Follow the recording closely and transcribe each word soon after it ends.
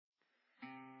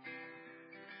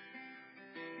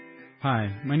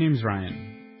Hi, my name's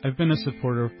Ryan. I've been a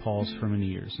supporter of Paul's for many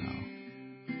years now.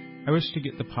 I wish to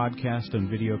get the podcast and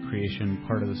video creation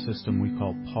part of the system we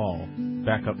call Paul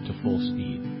back up to full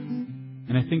speed.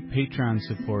 And I think Patreon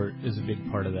support is a big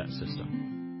part of that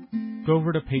system. Go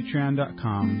over to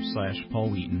patreon.com/Paul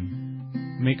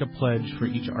Wheaton. Make a pledge for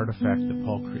each artifact that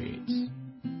Paul creates.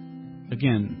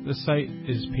 Again, the site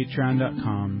is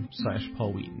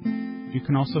patreon.com/Paul Wheaton. You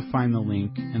can also find the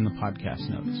link in the podcast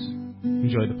notes.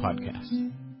 Enjoy the podcast.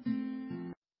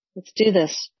 Let's do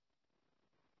this.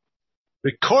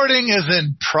 Recording is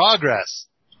in progress.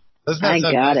 Doesn't that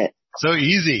sound got it. So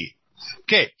easy.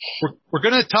 Okay, we're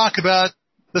going to talk about,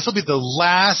 this will be the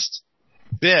last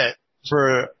bit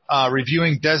for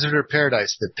reviewing Desert or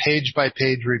Paradise, the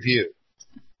page-by-page review.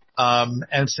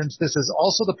 And since this is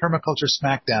also the Permaculture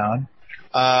Smackdown,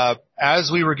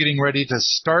 as we were getting ready to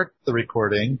start the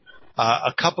recording,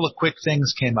 a couple of quick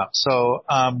things came up. So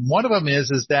one of them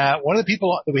is that one of the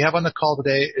people that we have on the call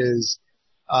today is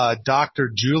Dr.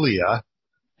 Julia.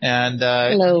 And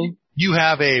hello. You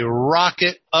have a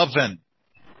rocket oven.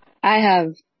 I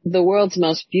have the world's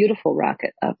most beautiful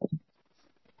rocket oven.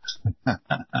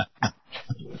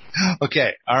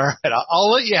 Okay, all right.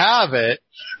 I'll let you have it,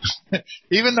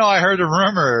 even though I heard a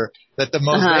rumor that the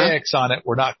mosaics on it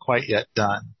were not quite yet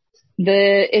done.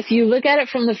 If you look at it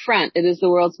from the front, it is the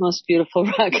world's most beautiful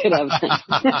rocket oven.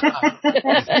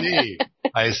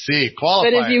 I see.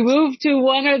 Qualified. But if you move to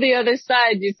one or the other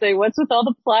side, you say, what's with all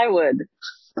the plywood?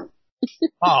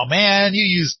 Oh man, you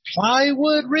use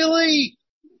plywood? Really?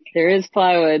 There is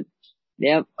plywood.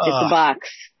 Yep. It's a box.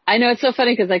 I know, it's so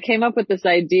funny because I came up with this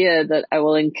idea that I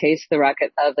will encase the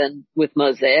rocket oven with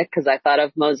mosaic because I thought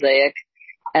of mosaic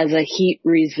as a heat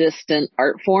resistant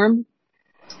art form.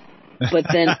 But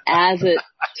then as it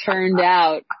turned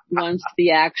out, once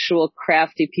the actual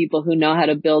crafty people who know how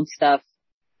to build stuff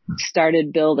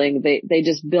started building, they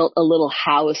just built a little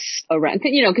house around,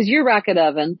 you know, cause your rocket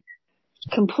oven,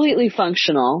 completely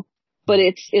functional, but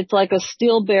it's like a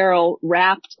steel barrel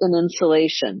wrapped in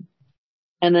insulation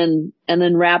and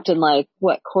then wrapped in like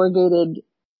what, corrugated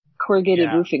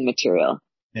roofing material.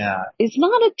 Yeah. It's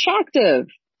not attractive.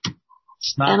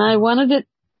 It's not. And I wanted it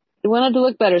to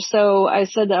look better. So I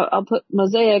said that I'll put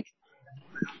mosaic,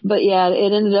 but yeah,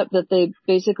 it ended up that they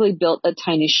basically built a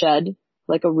tiny shed,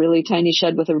 like a really tiny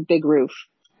shed with a big roof.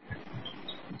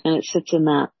 And it sits in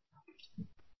that.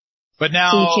 But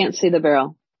now so you can't see the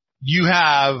barrel. You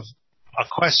have a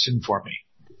question for me.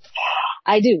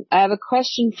 I do. I have a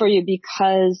question for you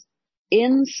because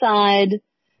inside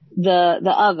the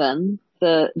oven,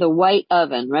 the white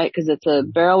oven, right? Cause it's a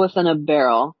barrel within a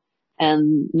barrel.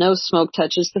 And no smoke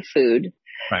touches the food.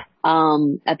 Right.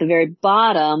 At the very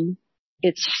bottom,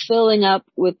 it's filling up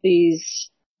with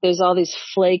there's all these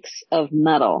flakes of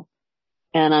metal.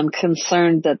 And I'm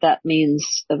concerned that means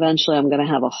eventually I'm going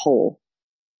to have a hole.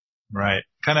 Right.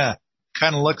 Kind of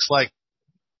looks like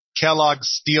Kellogg's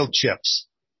steel chips.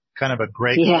 Kind of a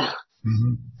great. Yeah.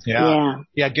 Mm-hmm. Yeah.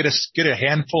 Yeah. Get a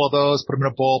handful of those, put them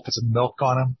in a bowl, put some milk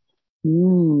on them.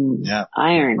 Yeah.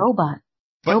 Iron.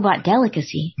 Robot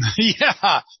delicacy.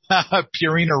 Yeah.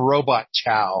 Purina robot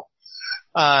chow.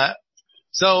 I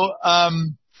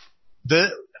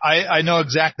know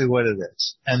exactly what it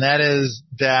is. And that is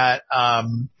that,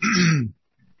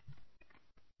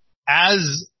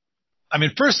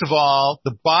 first of all,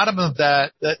 the bottom of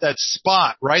that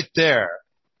spot right there,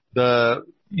 the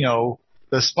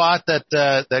spot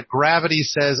that gravity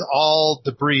says all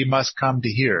debris must come to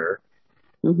here.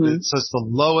 Mm-hmm. So it's the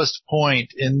lowest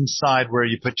point inside where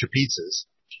you put your pizzas.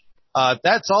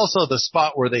 That's also the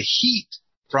spot where the heat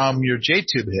from your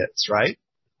J-tube hits, right?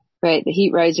 Right. The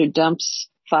heat riser dumps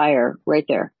fire right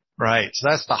there. Right. So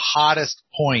that's the hottest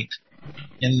point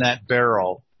in that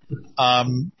barrel,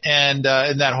 and in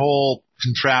that whole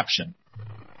contraption.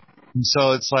 And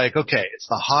so it's like, okay, it's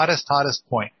the hottest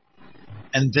point.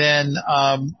 And then,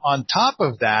 on top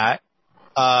of that,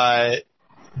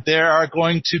 there are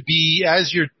going to be,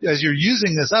 as you're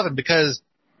using this oven, because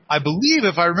I believe,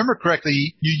 if I remember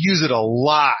correctly, you use it a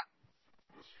lot.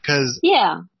 Cause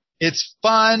it's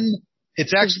fun.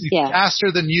 It's actually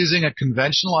faster than using a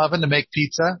conventional oven to make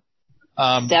pizza.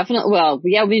 Definitely. Well,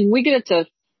 yeah, we get it to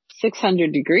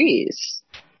 600 degrees.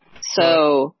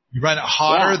 So you run it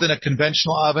hotter than a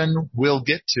conventional oven will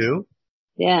get to.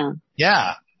 Yeah.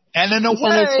 Yeah. And in a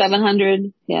way,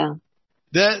 700. Yeah.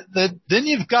 Then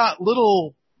you've got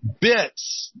little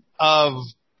bits of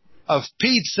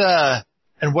pizza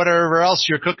and whatever else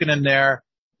you're cooking in there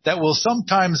that will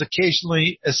sometimes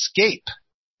occasionally escape.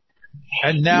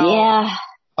 And now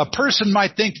a person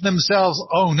might think to themselves,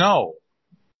 oh no,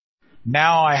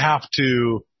 now I have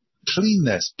to clean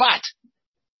this. But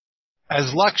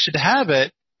as luck should have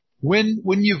it, when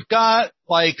you've got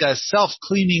like a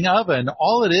self-cleaning oven,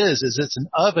 all it is it's an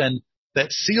oven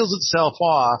that seals itself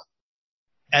off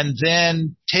and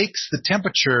then takes the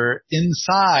temperature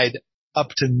inside up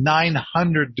to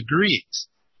 900 degrees.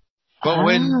 But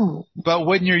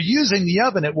when you're using the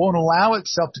oven, it won't allow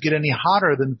itself to get any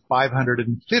hotter than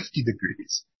 550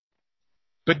 degrees.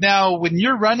 But now when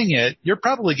you're running it, you're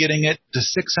probably getting it to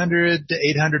 600 to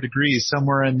 800 degrees,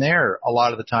 somewhere in there a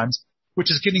lot of the times,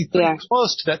 which is getting pretty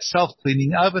close to that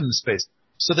self-cleaning oven space.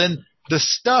 So then the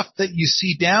stuff that you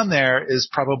see down there is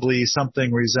probably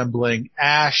something resembling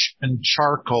ash and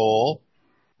charcoal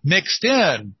mixed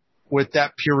in with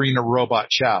that Purina robot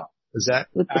chow. Is that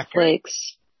with accurate? The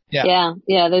flakes? Yeah.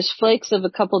 Yeah. There's flakes of a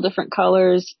couple different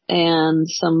colors and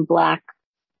some black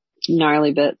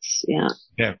gnarly bits. Yeah.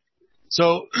 Yeah.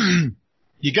 So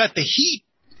you got the heat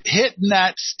hitting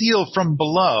that steel from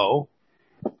below,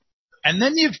 and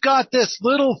then you've got this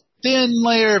little thin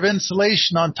layer of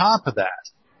insulation on top of that.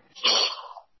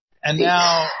 And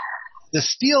now the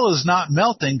steel is not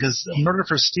melting, because in order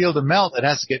for steel to melt, it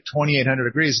has to get 2,800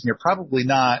 degrees, and you're probably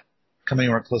not coming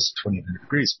anywhere close to 2,800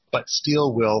 degrees. But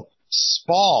steel will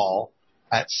spall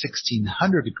at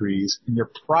 1,600 degrees, and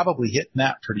you're probably hitting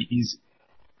that pretty easy.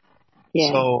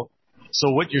 Yeah.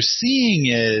 So what you're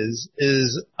seeing is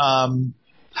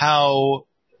how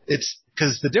it's,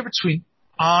 because the difference between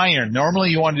iron, normally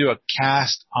you want to do a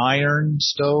cast iron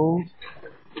stove.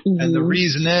 Mm-hmm. And the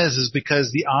reason is because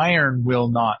the iron will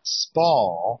not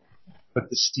spall, but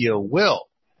the steel will.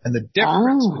 And the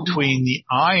difference between the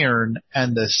iron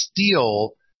and the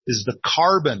steel is the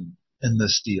carbon in the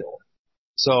steel.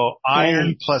 So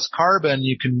iron plus carbon,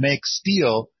 you can make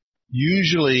steel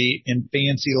usually in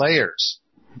fancy layers.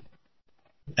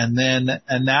 And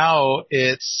now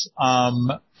it's,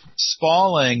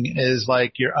 spalling is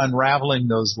like you're unraveling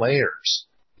those layers.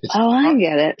 I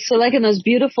get it. So like in those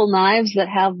beautiful knives that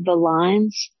have the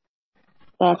lines,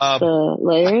 that's the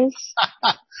layers?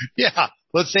 Yeah.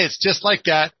 Let's say it's just like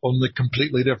that, only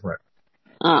completely different.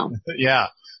 Oh. Yeah.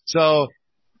 So,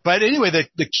 but anyway,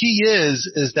 the key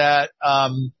is that,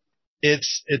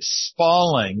 it's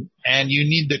spalling and you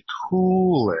need to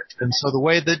cool it. And so the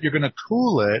way that you're going to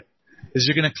cool it is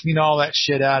you're going to clean all that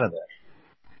shit out of it.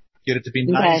 Get it to be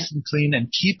nice and clean, and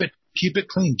keep it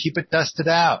clean, keep it dusted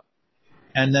out.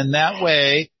 And then that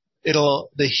way the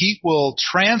heat will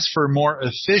transfer more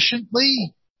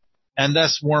efficiently and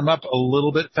thus warm up a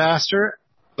little bit faster,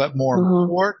 but more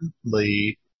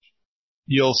importantly,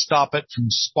 you'll stop it from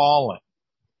spalling.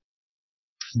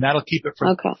 And that'll keep it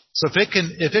from, so if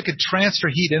it can transfer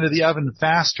heat into the oven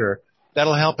faster,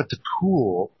 that'll help it to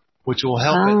cool, which will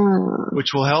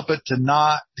help it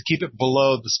to keep it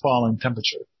below the spalling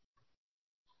temperature.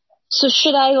 So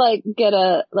should I get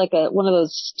one of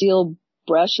those steel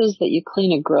brushes that you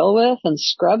clean a grill with and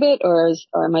scrub it, or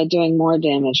am I doing more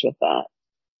damage with that?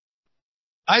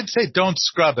 I'd say don't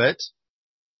scrub it.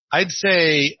 I'd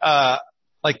say,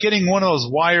 getting one of those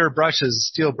wire brushes,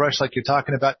 steel brush like you're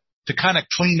talking about, to kind of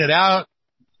clean it out.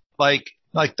 Like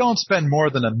don't spend more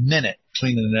than a minute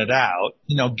cleaning it out.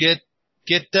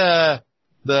 Get the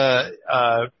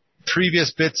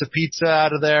previous bits of pizza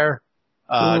out of there.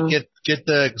 Get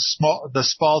the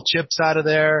spall chips out of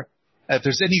there. If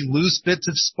there's any loose bits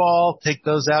of spall, take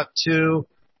those out too.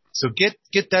 So get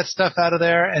that stuff out of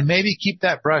there, and maybe keep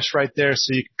that brush right there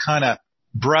so you can kind of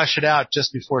brush it out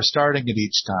just before starting it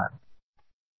each time.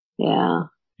 Yeah.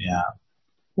 Yeah.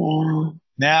 Yeah.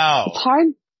 Now.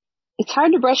 It's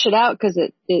hard to brush it out because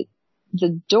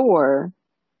the door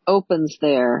opens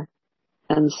there.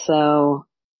 And so.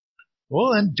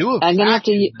 Well, then do it. I'm gonna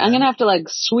have to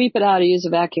sweep it out or use a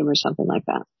vacuum or something like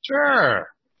that. Sure,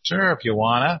 if you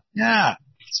wanna. Yeah,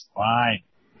 it's fine.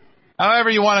 However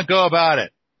you want to go about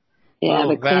it. Yeah,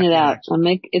 but clean it out.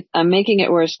 I'm making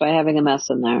it worse by having a mess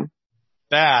in there.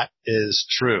 That is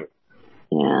true.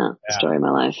 Yeah, story of my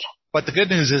life. But the good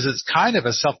news is it's kind of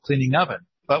a self-cleaning oven.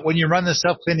 But when you run the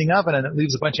self-cleaning oven and it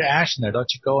leaves a bunch of ash in there,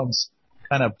 don't you go and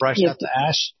kind of brush out the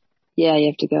ash? Yeah, you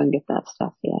have to go and get that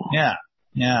stuff. Yeah.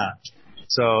 Yeah.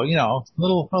 So, a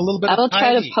little bit I will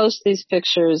try to post these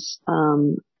pictures,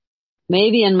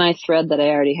 maybe in my thread that I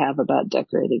already have about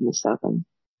decorating this oven.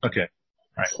 Okay. All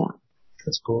right. So.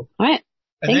 That's cool. All right.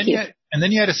 Thank you. And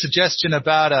then you had a suggestion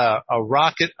about a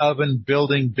rocket oven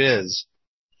building biz.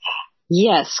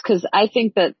 Yes, because I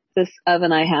think that this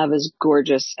oven I have is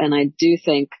gorgeous, and I do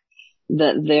think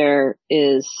that there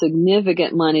is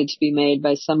significant money to be made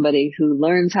by somebody who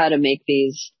learns how to make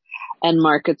these and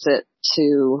markets it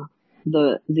to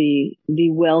the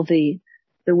wealthy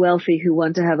who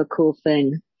want to have a cool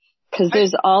thing. Because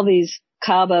there's all these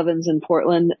Cobb ovens in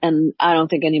Portland, and I don't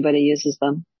think anybody uses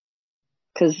them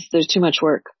because there's too much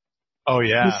work. Oh,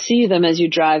 yeah. You see them as you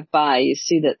drive by. You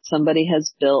see that somebody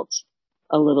has built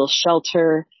a little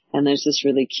shelter, and there's this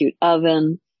really cute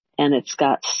oven, and it's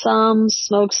got some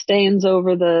smoke stains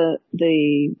over the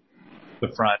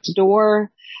front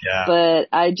door. Yeah. But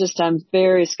I'm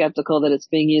very skeptical that it's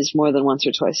being used more than once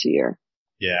or twice a year.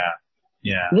 Yeah.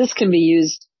 Yeah. This can be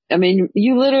used. I mean,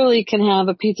 you literally can have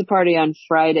a pizza party on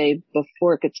Friday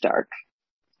before it gets dark.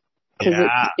 Cause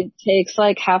it takes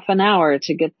like half an hour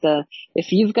to get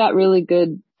if you've got really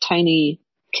good tiny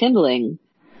kindling,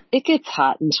 it gets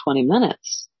hot in 20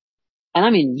 minutes. And I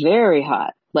mean, very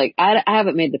hot. Like I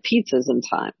haven't made the pizzas in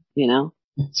time, you know?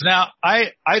 So now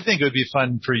I think it would be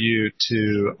fun for you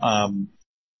to,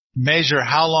 measure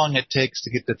how long it takes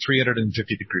to get to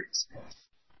 350 degrees.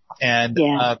 And,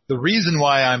 the reason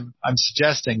why I'm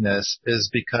suggesting this is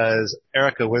because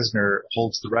Erica Wisner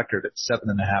holds the record at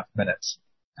 7.5 minutes.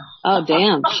 Oh,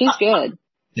 damn. She's good.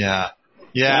 Yeah.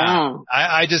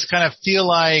 I just kind of feel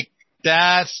like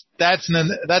that's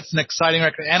an exciting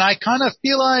record. And I kind of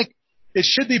feel like it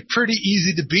should be pretty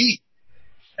easy to beat.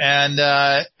 And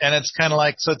it's kind of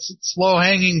like, so it's slow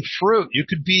hanging fruit. You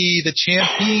could be the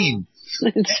champion.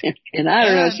 And I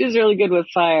don't know. She's really good with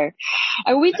fire.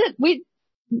 I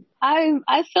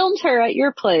filmed her at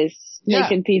your place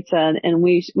making pizza, and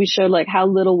we showed like how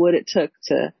little wood it took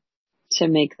to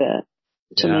make the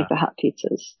hot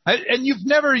pizzas. And you've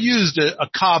never used a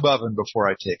Cobb oven before,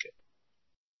 I take it?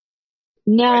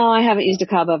 No, I haven't used a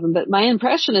Cobb oven, but my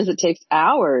impression is it takes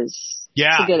hours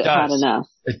to get it hot enough.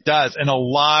 It does, and a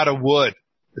lot of wood.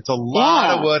 It's a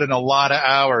lot of wood and a lot of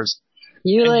hours.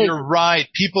 You're right.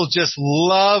 People just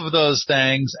love those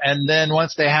things, and then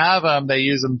once they have them, they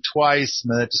use them twice,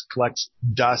 and then it just collects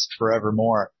dust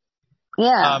forevermore.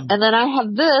 Yeah, and then I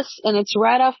have this, and it's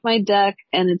right off my deck,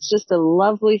 and it's just a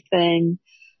lovely thing.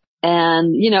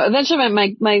 And, you know, eventually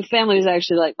my family was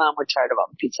actually like, Mom, we're tired of all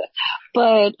the pizza.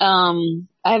 But,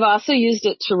 I've also used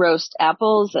it to roast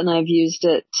apples, and I've used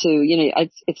it to, you know,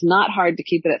 it's not hard to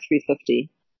keep it at 350.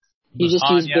 You just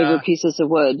use bigger pieces of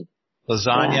wood.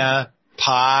 Lasagna,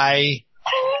 pie,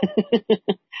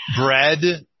 bread,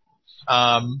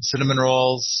 cinnamon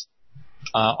rolls,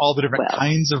 all the different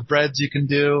kinds of breads you can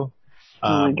do.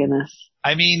 Oh my goodness.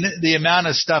 I mean, the amount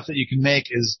of stuff that you can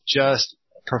make is just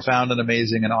profound and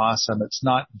amazing and awesome. It's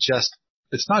not just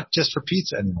for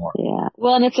pizza anymore. Yeah.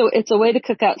 Well, and it's a way to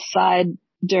cook outside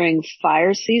during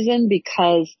fire season,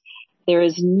 because there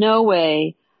is no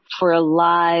way for a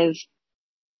live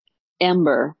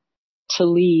ember to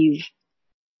leave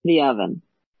the oven.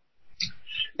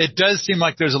 It does seem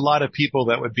like there's a lot of people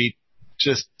that would be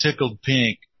just tickled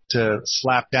pink to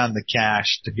slap down the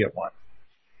cash to get one.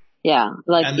 Yeah.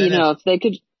 Like, you know, if they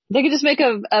could just make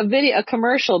a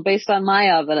commercial based on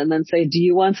my oven and then say, do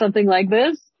you want something like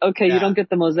this? Okay. You don't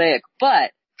get the mosaic,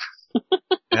 but.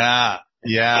 Yeah.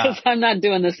 Because I'm not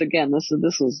doing this again. This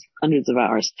was hundreds of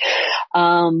hours.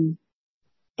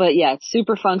 But yeah, it's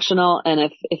super functional.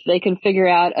 And if they can figure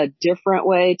out a different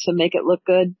way to make it look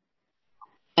good,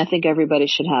 I think everybody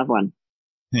should have one.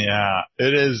 Yeah,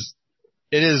 it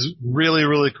is really,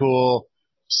 really cool.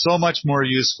 So much more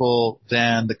useful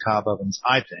than the Cobb ovens,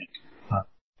 I think.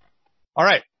 All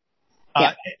right.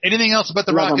 Anything else about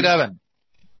the rocket oven?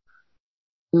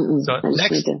 So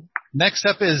next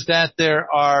up is that there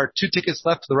are 2 tickets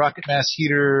left to the Rocket Mass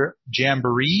Heater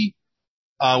Jamboree,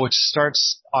 which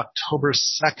starts October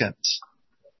 2nd.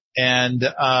 And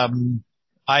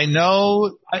I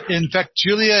know, in fact,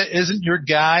 Julia, isn't your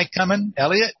guy coming,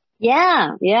 Elliot?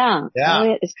 Yeah.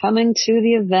 Elliot is coming to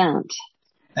the event.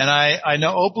 And I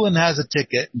know Opalyn has a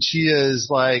ticket, and she is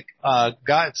like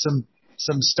got some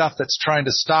stuff that's trying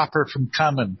to stop her from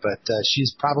coming, but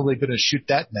she's probably going to shoot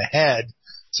that in the head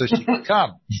so she can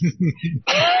come.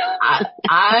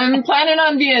 I'm planning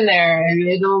on being there.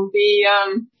 It'll be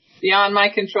beyond my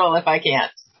control if I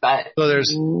can't. But so there's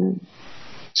 2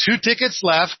 tickets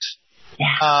left.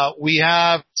 Yeah. We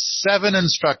have 7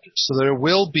 instructors, so there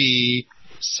will be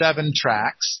 7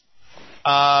 tracks.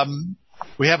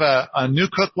 We have a new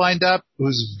cook lined up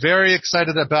who's very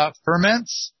excited about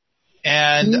ferments,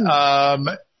 and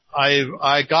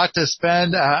I got to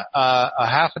spend a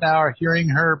half an hour hearing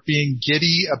her being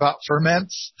giddy about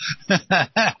ferments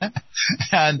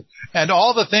and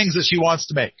all the things that she wants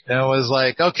to make. And it was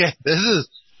like, okay, this is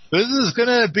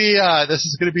gonna be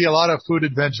a lot of food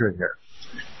adventure here.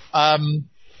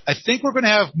 I think we're gonna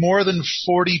have more than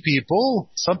 40 people,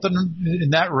 something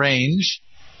in that range.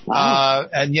 Wow.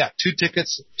 And yeah, 2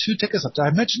 tickets left. Did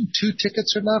I mention 2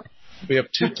 tickets are left? We have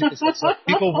 2 tickets left.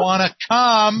 People want to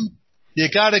come. You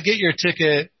got to get your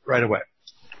ticket right away.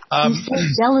 I'm so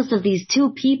jealous of these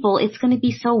two people. It's going to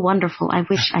be so wonderful. I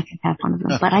wish I could have one of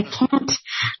them, but I can't.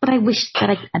 But I wish that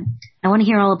I could. I want to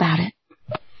hear all about it.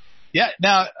 Yeah.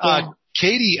 Now,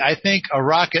 Katie, I think a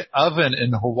rocket oven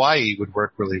in Hawaii would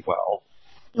work really well.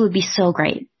 It would be so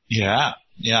great. Yeah.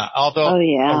 Yeah. Although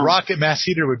a rocket mass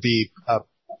heater would be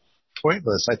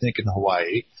pointless, I think, in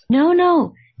Hawaii.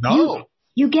 No.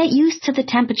 You get used to the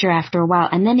temperature after a while,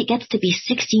 and then it gets to be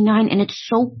 69, and it's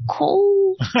so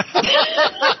cold.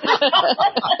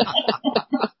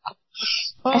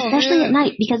 Especially at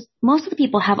night, because most of the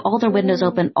people have all their windows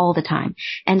open all the time.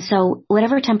 And so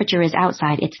whatever temperature is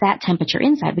outside, it's that temperature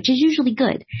inside, which is usually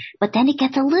good. But then it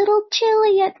gets a little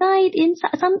chilly at night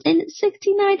inside, in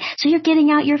 69. So you're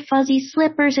getting out your fuzzy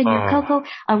slippers and your cocoa.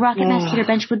 A rocket mass heater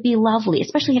bench would be lovely,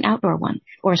 especially an outdoor one,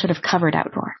 or a sort of covered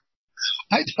outdoor.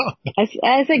 I don't.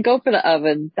 I say go for the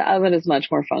oven. The oven is much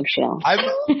more functional. I'm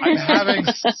having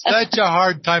such a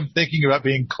hard time thinking about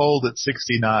being cold at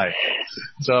 69.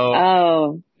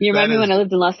 So. You remind me when I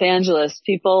lived in Los Angeles,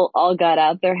 people all got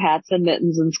out their hats and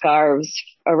mittens and scarves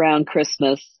around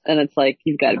Christmas, and it's like,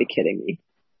 you've got to be kidding me.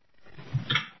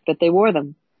 But they wore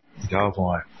them. Oh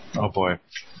boy.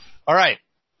 All right.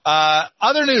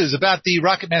 Other news about the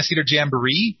Rocket Mass Heater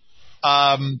Jamboree.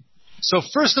 So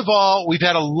first of all, we've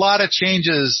had a lot of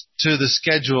changes to the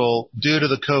schedule due to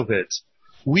the COVID.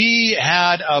 We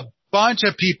had a bunch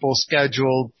of people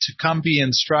scheduled to come be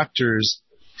instructors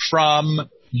from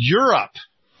Europe.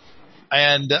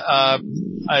 And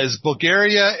is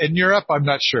Bulgaria in Europe? I'm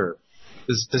not sure.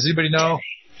 Does anybody know?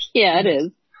 Yeah, it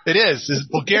is. It is.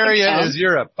 Bulgaria is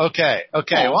Europe. Okay.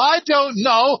 Well, I don't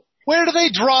know. Where do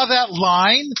they draw that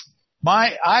line?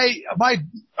 I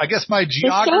guess my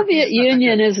geography. The Soviet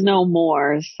Union is no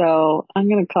more, so I'm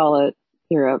going to call it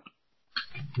Europe.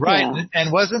 Right. Yeah.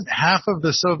 And wasn't half of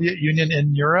the Soviet Union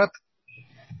in Europe?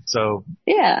 So.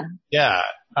 Yeah. Yeah.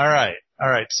 All right.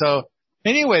 So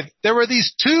anyway, there were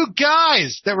these two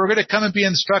guys that were going to come and be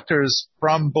instructors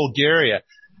from Bulgaria.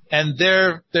 And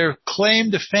their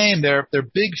claim to fame, their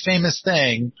big famous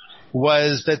thing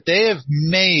was that they have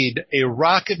made a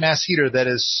rocket mass heater that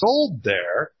is sold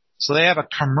there. So they have a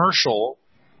commercial,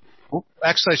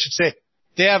 actually I should say,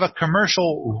 they have a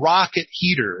commercial rocket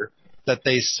heater that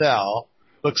they sell.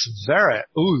 Looks very,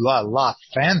 ooh la la,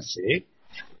 fancy.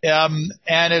 And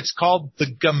it's called the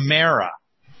Gamera.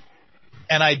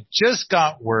 And I just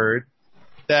got word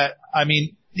that,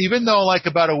 even though like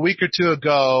about a week or two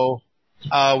ago,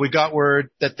 we got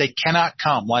word that they cannot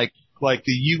come, like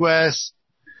the U.S.,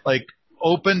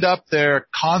 opened up their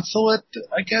consulate,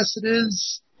 I guess it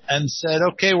is, and said,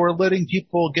 okay, we're letting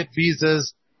people get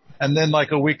visas. And then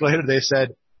a week later they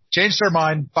said, change their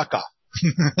mind, fuck off.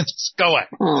 Just go away.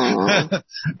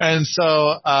 And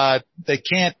so, they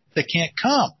can't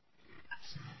come.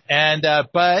 And,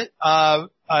 but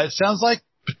it sounds like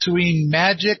between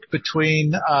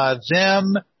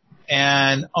them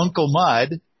and Uncle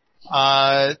Mud,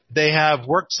 they have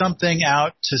worked something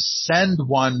out to send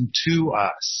one to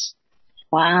us.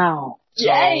 Wow. So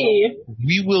yay!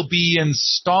 We will be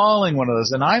installing one of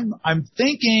those, and I'm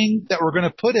thinking that we're going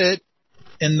to put it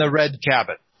in the red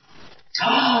cabin.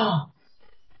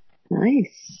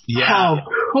 Nice. Yeah. How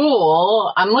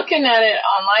cool! I'm looking at it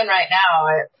online right now.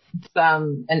 It's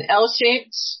an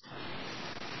L-shaped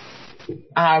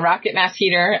rocket mass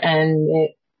heater, and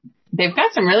they've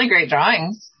got some really great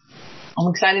drawings. I'm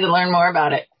excited to learn more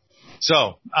about it.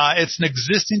 So it's an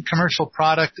existing commercial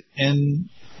product in,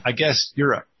 I guess,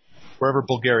 Europe. Wherever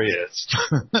Bulgaria is.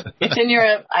 It's in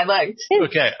Europe. I looked.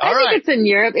 Okay. All right. I think it's in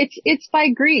Europe. It's by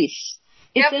Greece.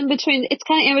 It's Yep. in between. It's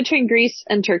kind of in between Greece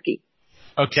and Turkey.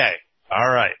 Okay. All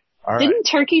right. Didn't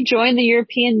Turkey join the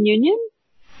European Union?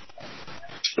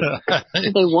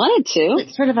 They wanted to.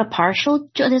 It's sort of a partial.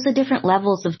 There's a different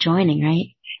levels of joining,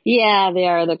 right? Yeah, they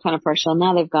are. They're kind of partial.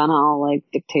 Now they've gone all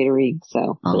dictatory.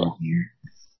 So. Oh. Yeah.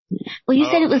 Well, you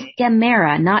said it was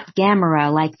Gamera, not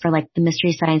Gamera, for the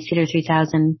Mystery Science Theater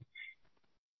 3000.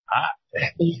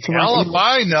 Hell if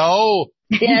I know.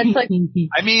 Yeah,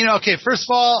 it's okay, first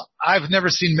of all, I've never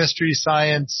seen Mystery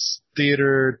Science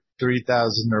Theater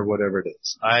 3000 or whatever it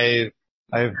is. I've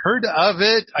heard of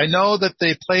it. I know that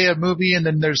they play a movie and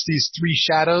then there's these three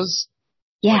shadows.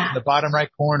 Yeah. In the bottom right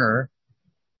corner.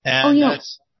 And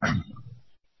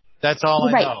that's all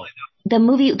I know. The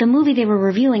movie they were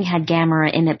reviewing had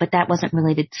Gamera in it, but that wasn't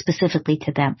related specifically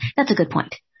to them. That's a good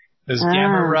point. Is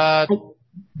Gamera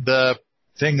the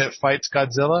thing that fights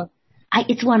Godzilla?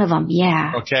 It's one of them,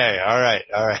 yeah. Okay, all right.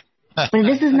 But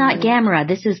this is not Gamera.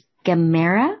 This is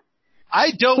Gamera?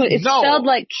 I don't know. It's spelled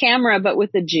like camera, but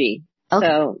with a G. Okay.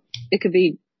 So it could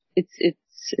be, it's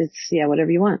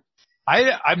whatever you want.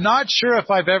 I'm not sure if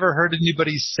I've ever heard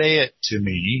anybody say it to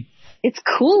me. It's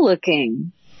cool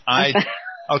looking.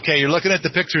 Okay, you're looking at the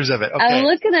pictures of it. Okay. I'm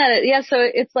looking at it. Yeah, so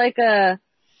it's like a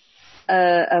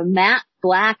matte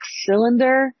black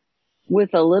cylinder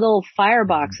with a little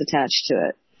firebox attached to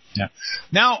it. Yeah.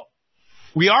 Now,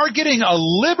 we are getting a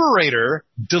Liberator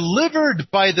delivered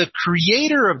by the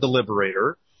creator of the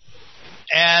Liberator,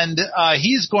 and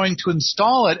he's going to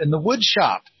install it in the wood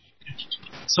shop.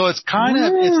 So it's kind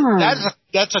of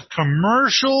that's a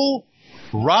commercial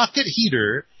rocket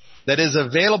heater that is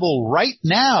available right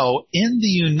now in the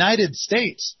United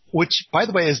States, which, by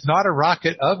the way, is not a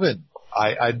rocket oven.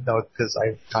 I know because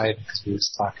I tied because we was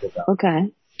talking about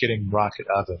getting rocket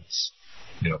ovens,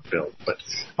 built. But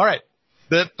all right,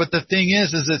 but the thing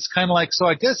is it's kind of like, so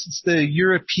I guess it's the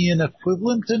European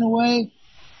equivalent in a way.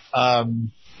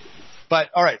 But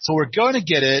all right, so we're going to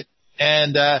get it,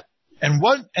 and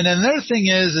another thing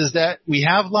is that we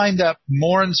have lined up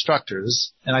more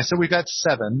instructors, and I said we got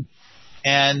 7,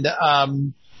 and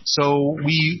so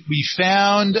we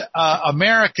found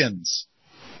Americans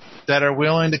that are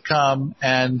willing to come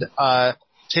and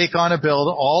take on a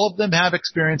build. All of them have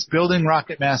experience building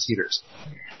rocket mass heaters.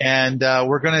 And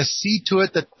we're going to see to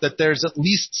it that there's at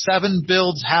least 7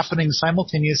 builds happening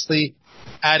simultaneously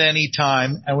at any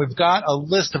time. And we've got a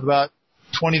list of about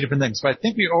 20 different things. But I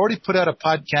think we already put out a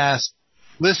podcast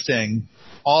listing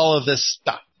all of this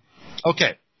stuff.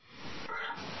 Okay.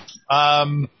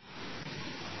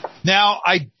 Now,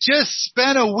 I just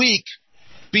spent a week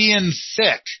being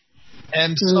sick.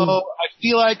 And so I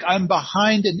feel like I'm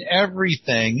behind in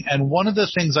everything. And one of the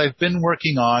things I've been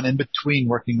working on, in between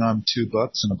working on 2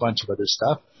 books and a bunch of other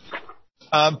stuff,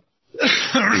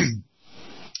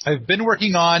 I've been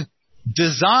working on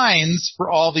designs for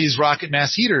all these rocket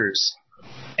mass heaters.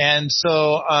 And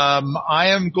so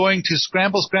I am going to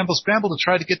scramble to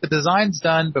try to get the designs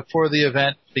done before the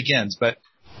event begins. But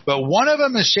one of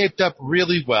them is shaped up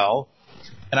really well,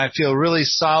 and I feel really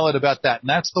solid about that. And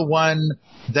that's the one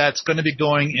that's going to be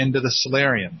going into the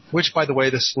Solarium, which, by the way,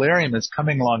 the Solarium is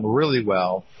coming along really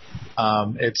well.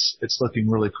 It's looking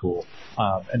really cool.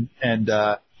 I'm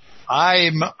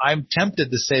tempted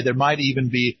to say there might even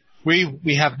be,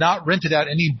 we have not rented out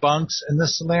any bunks in the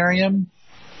Solarium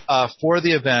for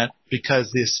the event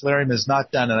because the Solarium is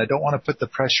not done, and I don't want to put the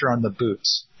pressure on the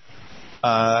boots.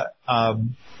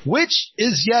 Which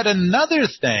is yet another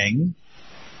thing,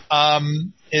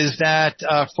 is that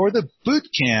for the boot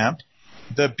camp,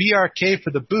 the BRK for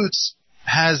the boots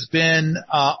has been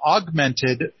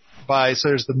augmented by, so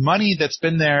there's the money that's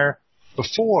been there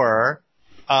before,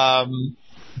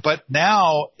 but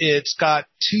now it's got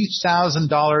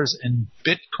 $2,000 in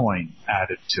Bitcoin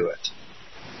added to it.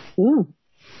 Ooh.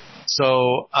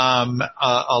 So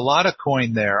a lot of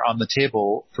coin there on the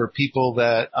table for people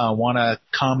that want to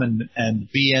come and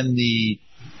be in the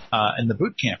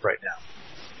boot camp right now.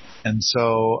 And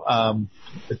so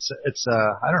it's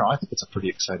I don't know, I think it's a pretty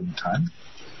exciting time.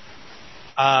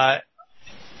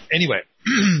 Anyway,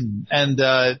 and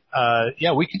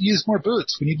yeah, we could use more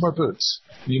boots. We need more boots.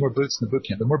 We need more boots in the boot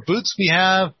camp. The more boots we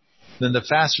have, then the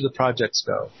faster the projects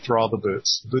go for all the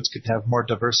boots. The boots could have more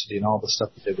diversity in all the stuff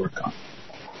that they work on.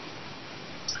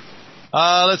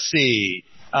 Let's see.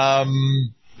 That's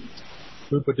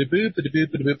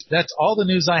all the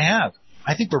news I have.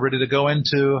 I think we're ready to go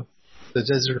into the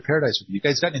Desert of Paradise with you. You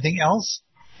guys got anything else?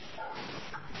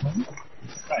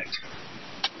 Right.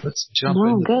 Let's jump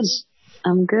into good. this.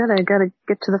 I'm good. I gotta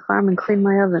get to the farm and clean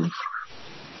my oven.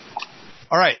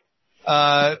 All right.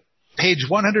 Page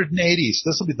 180. So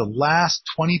this will be the last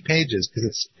 20 pages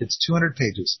because it's 200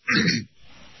 pages.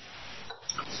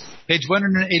 Page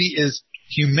 180 is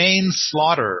humane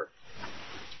slaughter.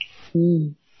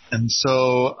 And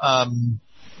so,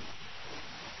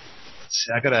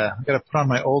 see, I gotta put on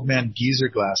my old man geezer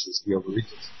glasses to be able to read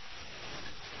this.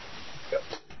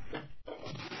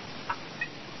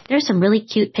 There's some really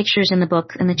cute pictures in the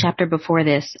book in the chapter before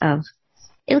this of,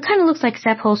 it kind of looks like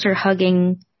Sepp Holzer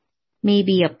hugging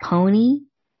maybe a pony.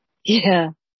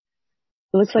 Yeah.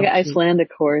 It looks like an Icelandic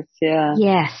horse, yeah.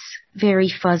 Yes. Very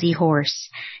fuzzy horse.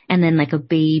 And then like a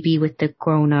baby with the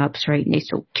grown-ups, right? And they're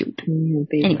so cute.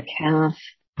 Baby anyway. calf.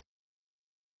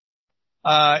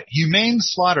 Humane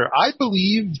slaughter. I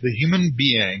believe the human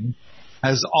being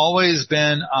has always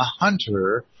been a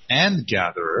hunter and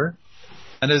gatherer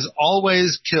and has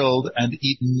always killed and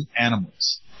eaten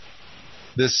animals.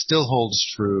 This still holds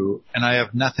true, and I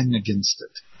have nothing against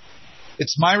it.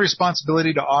 It's my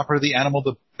responsibility to offer the animal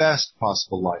the best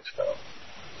possible life, though.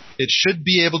 It should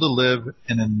be able to live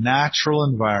in a natural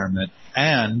environment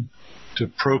and to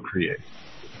procreate.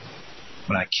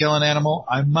 When I kill an animal,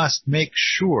 I must make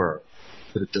sure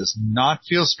that it does not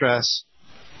feel stress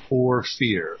or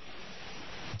fear.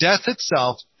 Death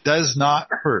itself does not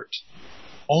hurt.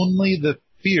 Only the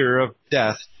fear of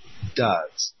death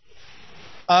does.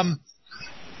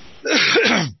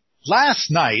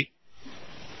 Last night,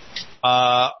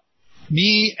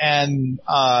 me and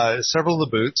several of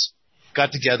the Boots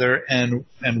got together and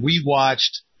we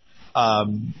watched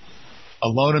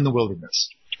Alone in the Wilderness.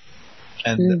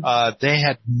 And they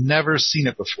had never seen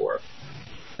it before.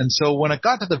 And so when it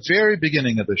got to the very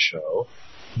beginning of the show,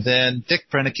 then Dick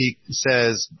Proenneke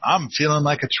says, I'm feeling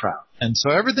like a trout. And so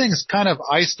everything's kind of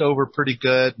iced over pretty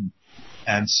good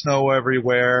and snow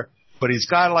everywhere. But he's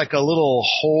got like a little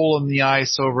hole in the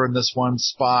ice over in this one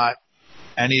spot.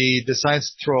 And he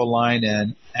decides to throw a line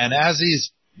in. And as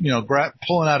he's,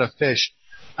 pulling out a fish,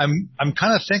 I'm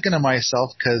kind of thinking to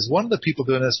myself, because one of the people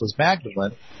doing this was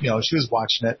Magdalene. She was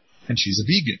watching it, and she's a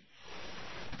vegan.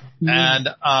 And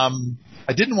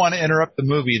I didn't want to interrupt the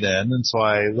movie then, and so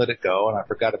I let it go, and I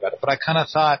forgot about it. But I kind of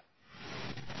thought,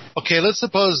 okay, let's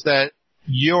suppose that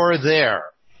you're there.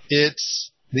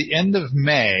 It's the end of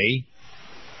May,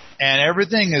 and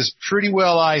everything is pretty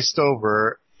well iced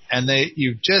over, and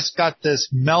you've just got this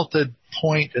melted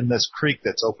point in this creek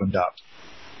that's opened up.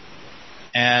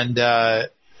 And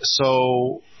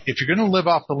so if you're going to live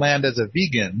off the land as a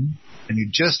vegan and you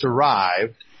just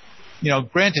arrived,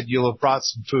 granted you'll have brought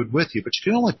some food with you, but you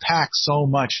can only pack so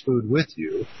much food with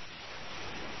you.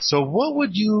 So what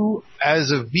would you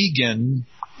as a vegan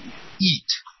eat?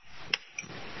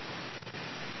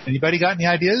 Anybody got any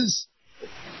ideas?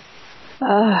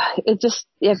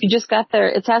 If you just got there,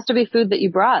 it has to be food that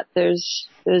you brought. There's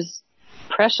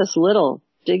precious little.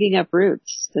 Digging up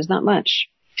roots. There's not much.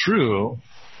 True.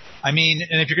 And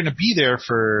if you're going to be there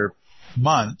for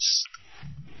months,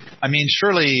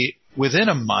 surely within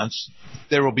a month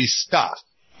there will be stuff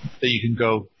that you can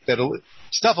go,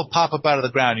 stuff will pop up out of the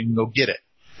ground. You can go get it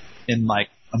in like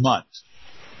a month.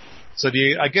 So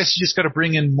I guess you just got to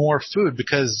bring in more food,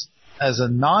 because as a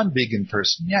non-vegan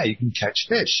person, you can catch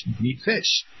fish. You can eat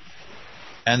fish.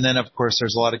 And then, of course,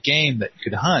 there's a lot of game that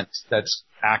you could hunt that's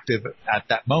active at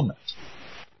that moment.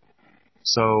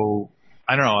 So,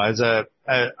 I don't know,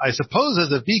 I suppose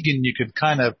as a vegan, you could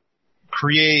kind of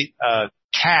create a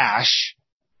cache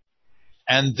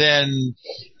and then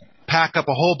pack up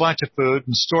a whole bunch of food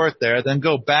and store it there, then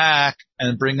go back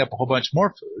and bring up a whole bunch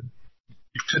more food.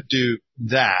 You could do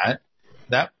that.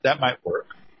 That might work.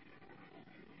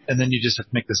 And then you just have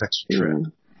to make this extra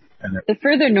trip. And the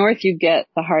further north you get,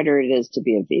 the harder it is to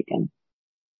be a vegan.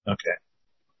 Okay.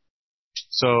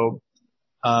 So,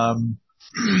 I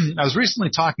was recently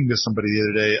talking to somebody the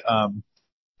other day.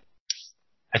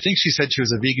 I think she said she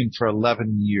was a vegan for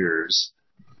 11 years.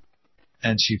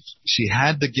 And she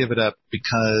had to give it up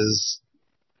because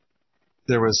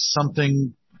there was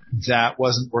something that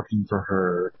wasn't working for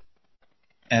her.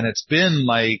 And it's been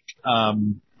like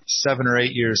 7 or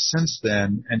 8 years since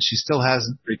then, and she still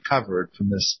hasn't recovered from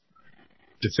this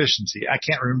deficiency. I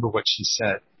can't remember what she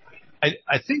said.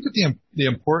 I think that the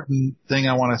important thing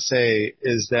I want to say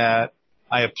is that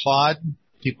I applaud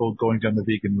people going down the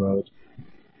vegan road,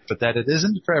 but that it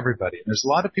isn't for everybody. And there's a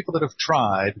lot of people that have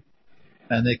tried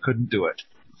and they couldn't do it,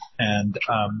 and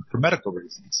for medical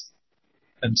reasons.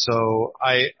 And so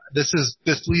this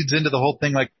leads into the whole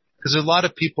thing, like, because there's a lot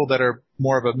of people that are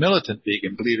more of a militant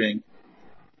vegan, believing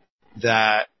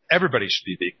that everybody should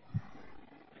be vegan.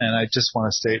 And I just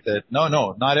want to state that no,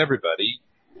 not everybody.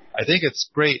 I think it's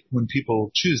great when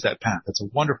people choose that path. It's a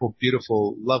wonderful,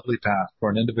 beautiful, lovely path for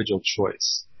an individual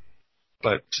choice.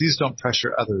 But please don't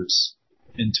pressure others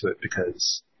into it,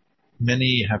 because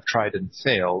many have tried and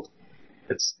failed.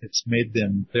 It's made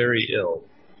them very ill.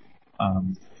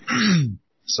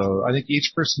 So I think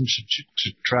each person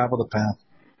should travel the path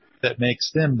that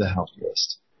makes them the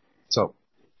healthiest. So,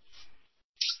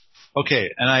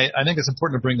 okay, and I think it's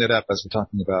important to bring that up as we're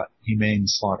talking about humane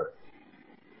slaughter.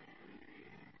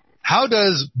 How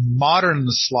does modern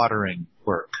slaughtering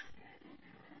work?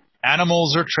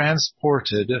 Animals are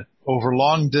transported over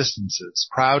long distances,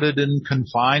 crowded in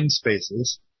confined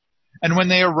spaces, and when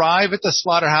they arrive at the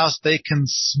slaughterhouse, they can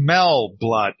smell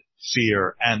blood,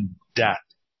 fear, and death.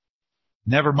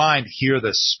 Never mind hear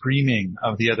the screaming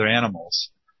of the other animals.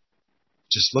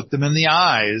 Just look them in the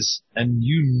eyes, and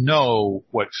you know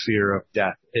what fear of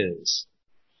death is.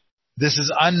 This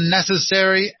is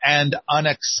unnecessary and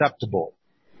unacceptable.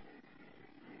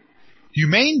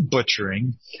 Humane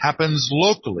butchering happens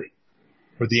locally,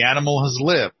 where the animal has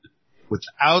lived,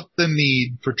 without the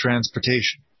need for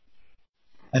transportation.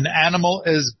 An animal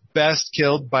is best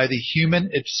killed by the human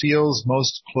it feels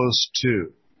most close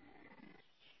to.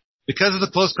 Because of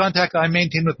the close contact I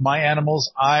maintain with my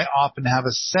animals, I often have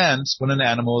a sense when an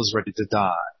animal is ready to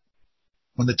die.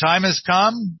 When the time has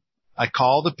come, I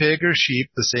call the pig or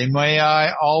sheep the same way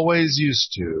I always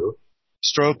used to,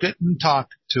 stroke it and talk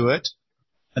to it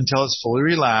until it's fully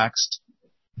relaxed.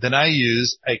 Then I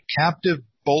use a captive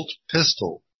bolt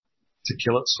pistol to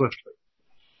kill it swiftly.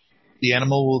 The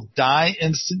animal will die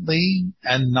instantly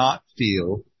and not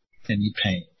feel any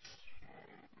pain.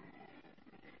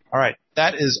 All right,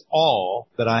 that is all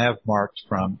that I have marked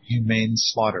from humane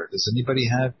slaughter. Does anybody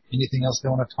have anything else they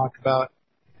want to talk about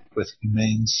with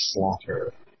humane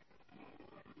slaughter?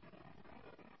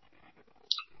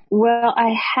 Well,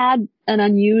 I had an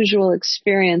unusual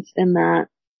experience in that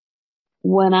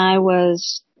when I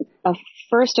was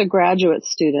first a graduate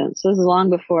student, so this is long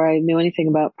before I knew anything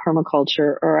about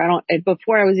permaculture, or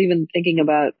before I was even thinking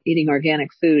about eating organic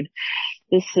food.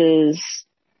 This is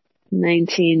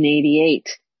 1988,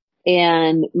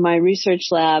 and my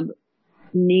research lab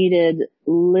needed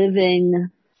living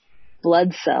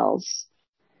blood cells.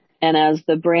 And as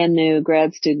the brand new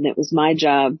grad student, it was my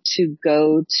job to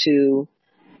go to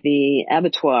the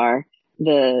abattoir,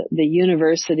 the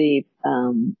university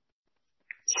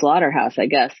slaughterhouse, I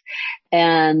guess.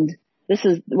 And this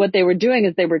is what they were doing,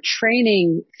 is they were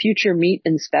training future meat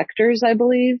inspectors, I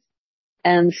believe.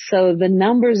 And so the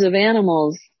numbers of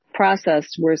animals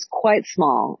processed was quite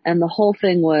small, and the whole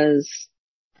thing was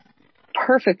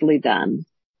perfectly done.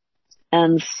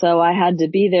 And so I had to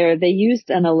be there. They used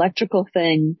an electrical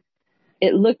thing.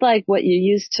 It looked like what you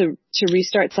use to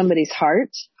restart somebody's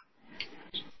heart.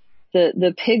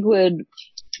 The pig would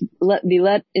be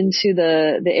let into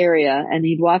the area, and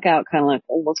he'd walk out kind of like,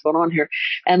 oh, what's going on here?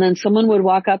 And then someone would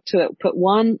walk up to it, put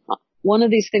one of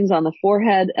these things on the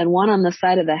forehead and one on the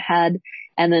side of the head,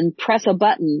 and then press a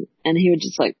button, and he would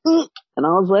just like, ugh, and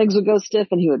all his legs would go stiff,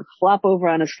 and he would flop over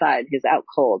on his side. He was out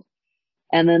cold.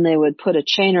 And then they would put a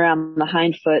chain around the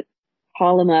hind foot,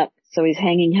 haul him up so he's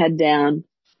hanging head down,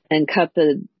 and cut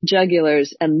the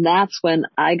jugulars. And that's when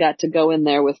I got to go in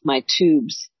there with my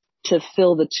tubes to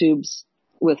fill the tubes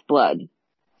with blood.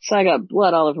 So I got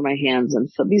blood all over my hands. And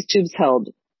so these tubes held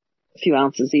a few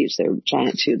ounces each. They were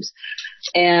giant tubes.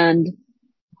 And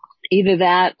either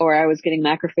that or I was getting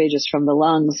macrophages from the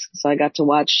lungs. So I got to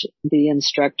watch the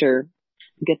instructor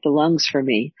get the lungs for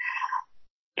me.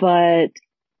 But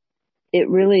it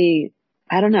really,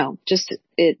 I don't know, just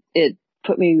it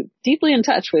put me deeply in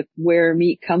touch with where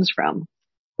meat comes from,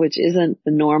 which isn't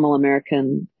the normal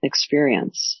American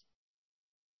experience.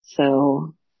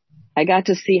 So I got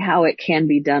to see how it can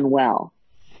be done well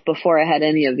before I had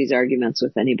any of these arguments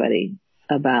with anybody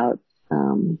about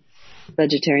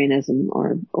vegetarianism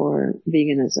or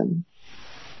veganism.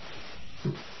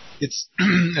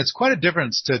 It's quite a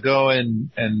difference to go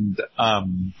and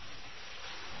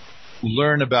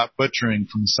learn about butchering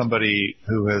from somebody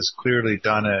who has clearly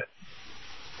done it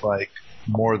like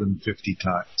more than 50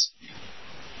 times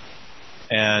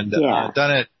and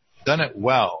done it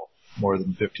well more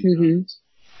than 50 times.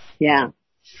 Yeah.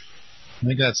 I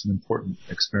think that's an important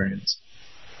experience.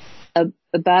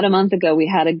 About a month ago, we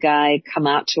had a guy come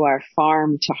out to our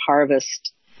farm to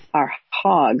harvest our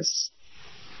hogs,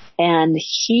 and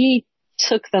he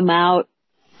took them out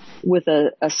with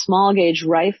a small gauge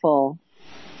rifle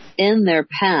in their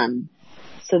pen.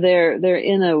 So they're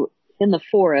in the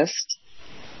forest,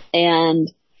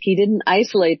 and he didn't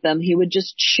isolate them. He would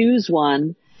just choose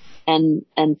one and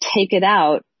take it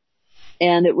out.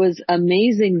 And it was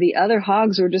amazing. The other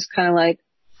hogs were just kind of like,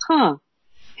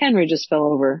 Henry just fell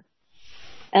over.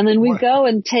 And then we go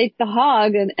and take the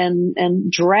hog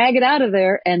and drag it out of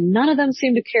there, and none of them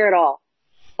seemed to care at all.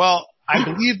 Well, I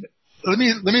believe, let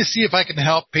me see if I can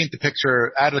help paint the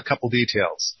picture, add a couple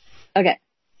details. Okay.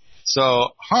 So,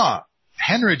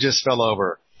 Henry just fell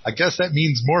over. I guess that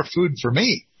means more food for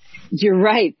me. You're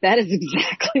right. That is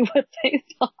exactly what they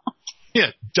thought.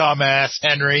 Yeah, dumbass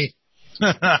Henry.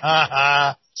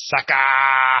 Sucker.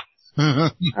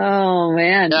 Oh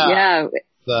man. Yeah.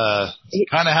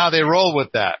 Kind of how they roll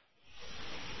with that.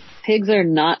 Pigs are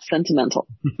not sentimental.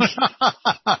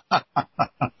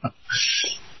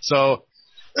 So,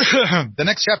 the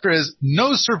next chapter is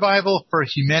No Survival for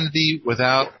Humanity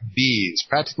Without Bees.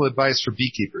 Practical advice for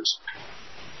beekeepers.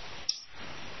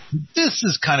 This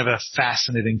is kind of a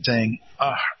fascinating thing.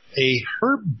 A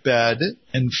herb bed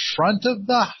in front of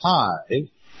the hive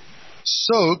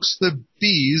soaks the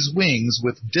bees' wings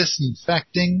with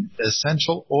disinfecting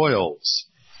essential oils,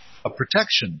 a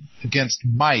protection against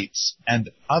mites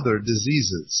and other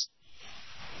diseases.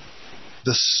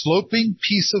 The sloping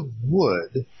piece of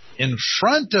wood in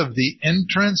front of the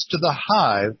entrance to the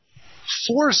hive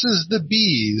forces the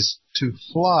bees to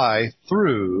fly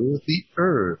through the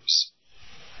herbs.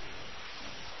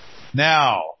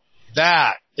 Now,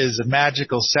 that is a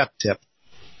magical sep tip.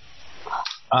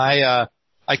 I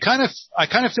kind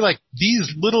of feel like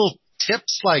these little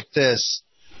tips like this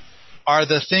are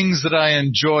the things that I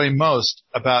enjoy most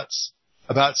about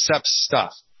Sep's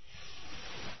stuff.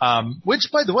 Which,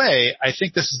 by the way, I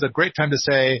think this is a great time to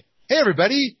say, hey,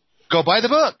 everybody, go buy the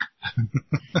book.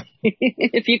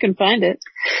 If you can find it.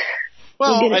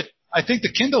 Well, I think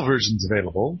the Kindle version's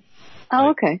available. Oh,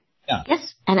 okay. Yeah.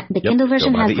 Yes, and the Kindle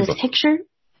version has this picture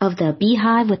of the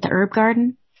beehive with the herb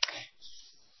garden.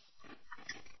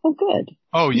 Oh, good.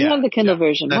 Oh, yeah. You have the Kindle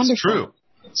version. That's Wonderful. true.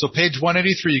 So page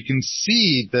 183, you can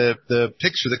see the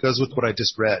picture that goes with what I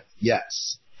just read.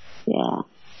 Yes. Yeah.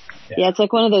 Yeah, it's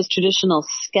like one of those traditional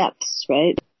skeps,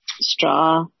 right?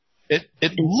 Straw. It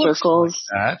in looks circles.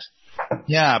 like that.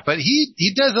 Yeah, but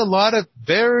he does a lot of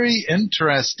very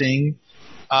interesting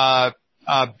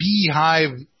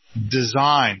beehive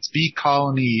designs,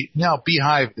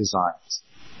 beehive designs.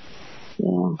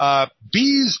 Yeah.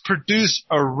 Bees produce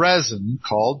a resin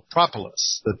called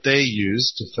propolis that they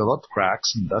use to fill up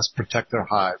cracks and thus protect their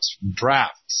hives from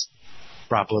drafts.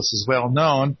 Propolis is well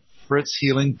known for its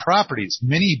healing properties.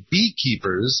 Many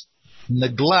beekeepers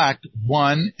neglect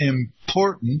one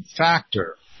important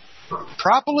factor.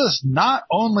 Propolis not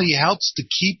only helps to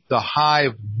keep the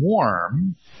hive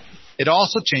warm, it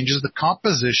also changes the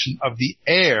composition of the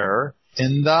air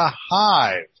in the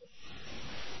hive.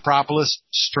 Propolis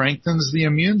strengthens the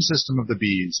immune system of the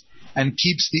bees and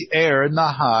keeps the air in the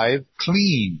hive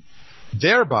clean,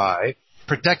 thereby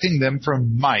protecting them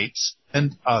from mites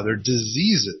and other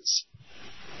diseases.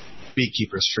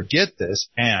 Beekeepers forget this,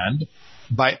 and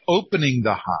by opening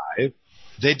the hive,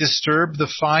 they disturb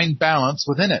the fine balance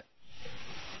within it.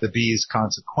 The bees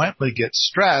consequently get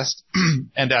stressed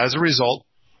and as a result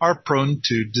are prone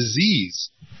to disease.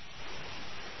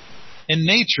 In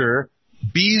nature,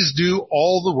 bees do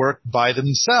all the work by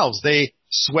themselves. They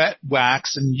sweat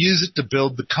wax and use it to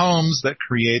build the combs that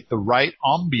create the right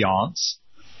ambiance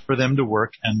for them to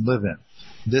work and live in.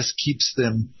 This keeps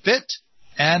them fit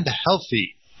and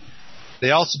healthy. They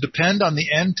also depend on the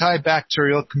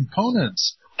antibacterial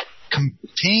components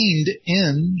contained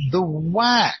in the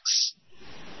wax.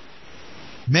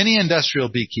 Many industrial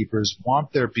beekeepers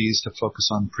want their bees to focus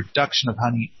on production of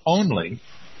honey only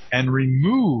and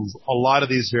remove a lot of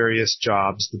these various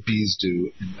jobs the bees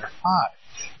do in their hive.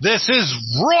 This is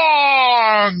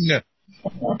wrong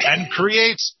and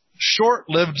creates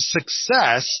short-lived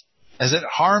success as it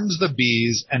harms the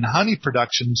bees and honey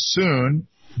production soon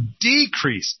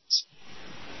decreases.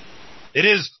 It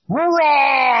is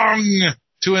wrong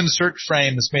to insert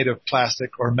frames made of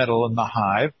plastic or metal in the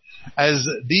hive, as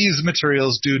these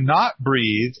materials do not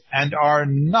breathe and are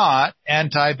not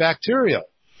antibacterial.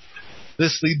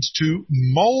 This leads to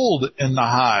mold in the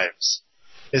hives,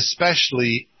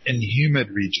 especially in humid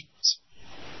regions.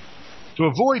 To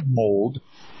avoid mold,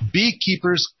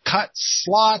 beekeepers cut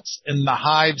slots in the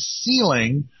hive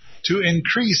ceiling to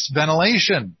increase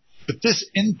ventilation, but this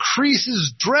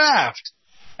increases draft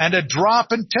and a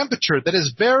drop in temperature that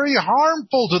is very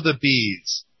harmful to the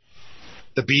bees.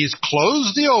 The bees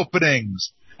close the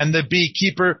openings, and the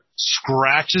beekeeper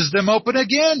scratches them open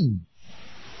again.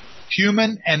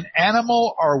 Human and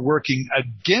animal are working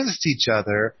against each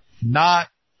other, not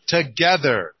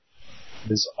together.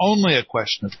 It is only a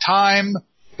question of time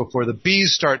before the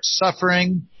bees start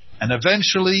suffering, and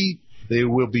eventually they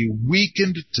will be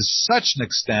weakened to such an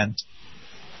extent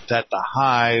that the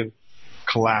hive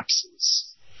collapses.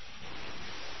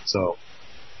 So,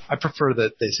 I prefer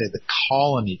that they say the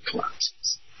colony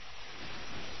collapses.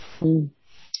 Mm.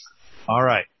 All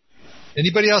right.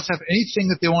 Anybody else have anything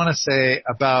that they want to say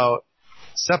about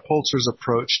Sepp Holzer's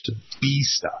approach to bee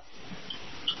stuff?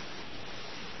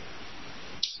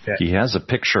 Okay. He has a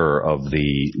picture of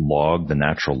the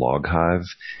natural log hive,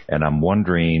 and I'm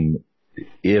wondering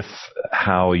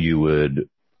how you would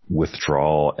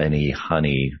withdraw any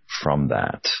honey from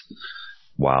that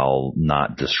while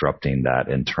not disrupting that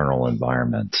internal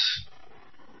environment.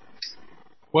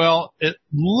 Well, it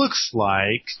looks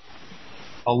like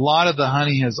a lot of the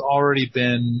honey has already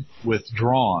been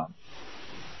withdrawn,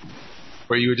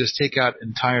 where you would just take out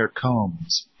entire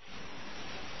combs.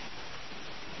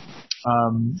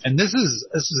 And this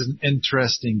is an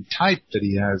interesting type that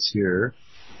he has here.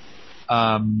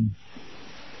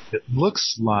 It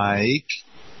looks like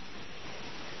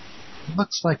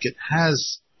it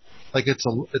has, like it's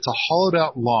a hollowed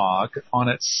out log on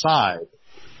its side,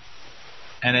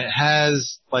 and it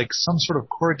has like some sort of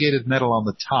corrugated metal on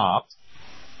the top,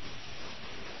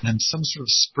 and some sort of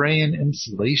spray-in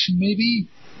insulation maybe.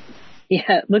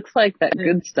 Yeah, it looks like that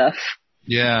good stuff.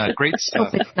 Yeah, great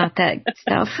stuff. Hope it's not that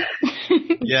stuff.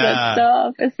 Yeah. That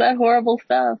stuff. It's that horrible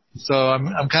stuff. So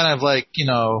I'm kind of like,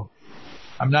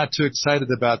 I'm not too excited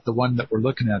about the one that we're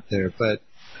looking at there, but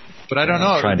I don't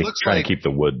know. Trying it to looks to keep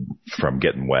the wood from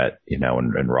getting wet,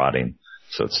 and rotting,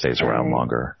 so it stays around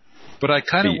longer. But I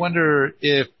kind of wonder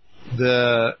if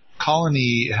the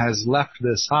colony has left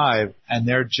this hive and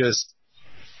they're just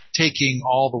taking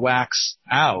all the wax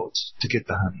out to get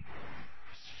the honey.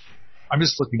 I'm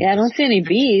just looking. Yeah, I don't see any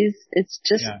bees. It's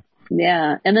just,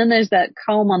 yeah. And then there's that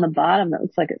comb on the bottom that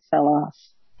looks like it fell off.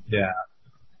 Yeah.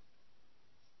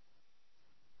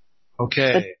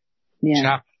 Okay. But,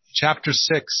 yeah. Chapter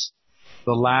 6,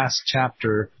 the last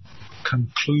chapter,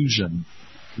 conclusion,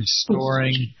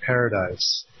 restoring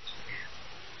paradise.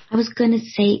 I was going to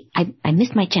say, I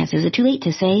missed my chance. Is it too late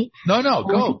to say? No,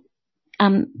 go.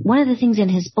 One of the things in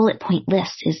his bullet point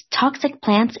list is toxic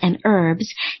plants and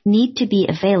herbs need to be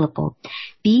available.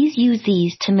 Bees use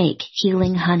these to make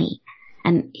healing honey.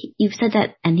 And you've said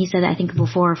that, and he said that I think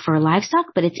before for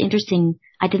livestock, but it's interesting.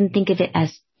 I didn't think of it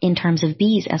as in terms of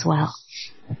bees as well.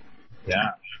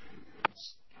 Yeah.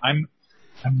 I'm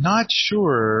not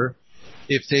sure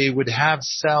if they would have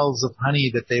cells of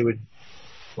honey that they would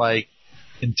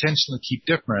intentionally keep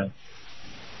different.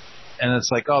 And it's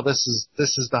like, oh, this is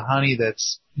the honey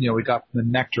that's, we got from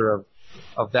the nectar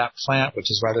of that plant, which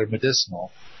is rather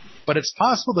medicinal. But it's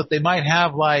possible that they might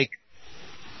have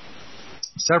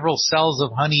several cells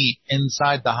of honey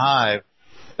inside the hive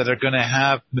that are going to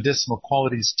have medicinal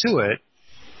qualities to it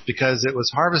because it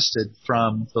was harvested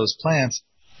from those plants.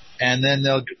 And then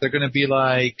they're going to be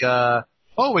like,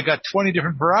 oh, we got 20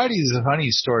 different varieties of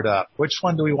honey stored up. Which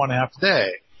one do we want to have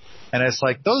today? And it's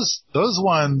like those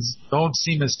ones don't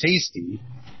seem as tasty,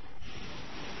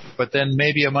 but then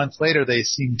maybe a month later they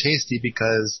seem tasty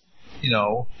because,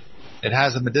 it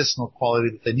has a medicinal quality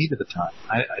that they need at the time.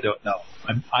 I don't know.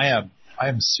 I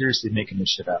am seriously making this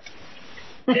shit up.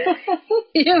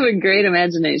 You have a great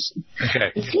imagination.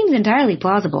 Okay. It seems entirely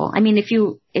plausible. I mean, if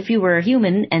you were a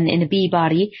human and in a bee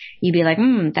body, you'd be like,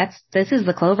 this is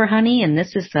the clover honey and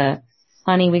this is the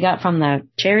honey we got from the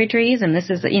cherry trees, and this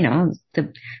is,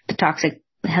 the toxic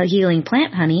healing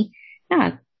plant honey.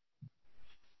 Yeah.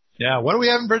 Yeah. What are we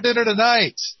having for dinner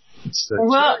tonight? It's the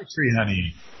cherry tree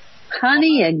honey.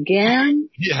 Honey again?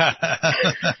 Yeah.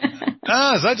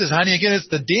 No, it's not just honey again.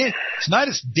 Tonight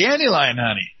it's dandelion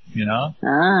honey.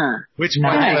 Which,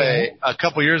 by the way, a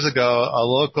couple years ago,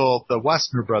 the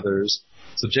Wessner brothers,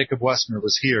 so Jacob Wessner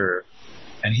was here.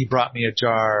 And he brought me a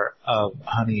jar of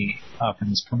honey from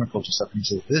his permaculture stuff. And he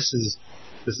said, "This is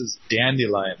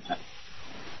dandelion honey."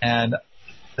 And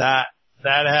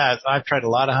I've tried a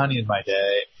lot of honey in my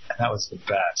day, and that was the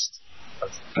best. That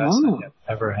was the best honey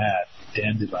I've ever had.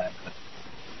 Dandelion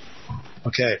honey.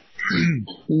 Okay.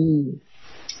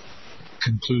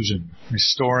 Conclusion.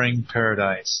 Restoring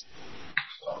paradise.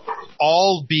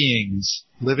 All beings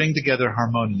living together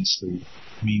harmoniously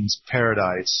means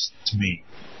paradise to me.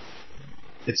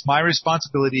 It's my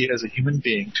responsibility as a human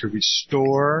being to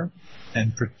restore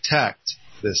and protect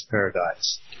this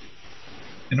paradise.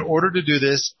 In order to do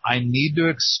this, I need to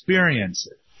experience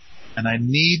it, and I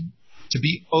need to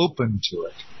be open to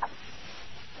it.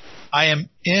 I am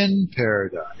in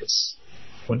paradise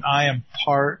when I am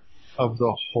part of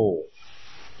the whole.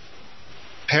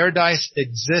 Paradise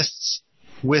exists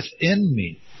within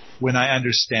me when I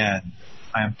understand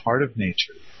I am part of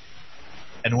nature.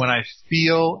 And when I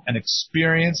feel and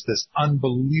experience this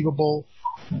unbelievable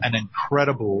and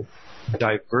incredible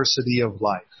diversity of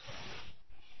life.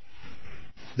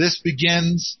 This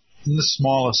begins in the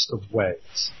smallest of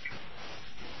ways.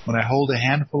 When I hold a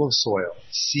handful of soil,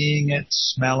 seeing it,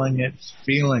 smelling it,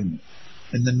 feeling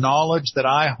it, and the knowledge that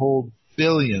I hold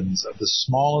billions of the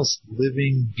smallest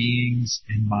living beings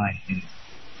in my hand.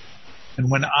 And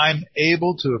when I'm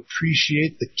able to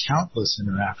appreciate the countless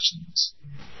interactions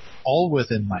all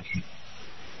within my hand,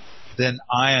 then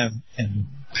I am in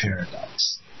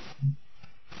paradise.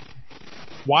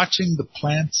 Watching the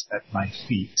plants at my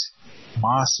feet,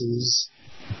 mosses,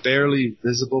 barely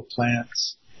visible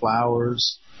plants,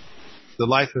 flowers, the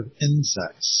life of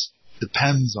insects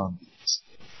depends on these.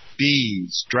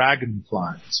 Bees,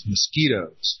 dragonflies,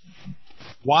 mosquitoes.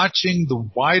 Watching the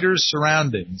wider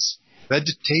surroundings,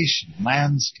 vegetation,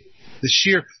 landscape, the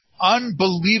sheer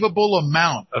unbelievable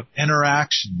amount of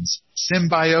interactions,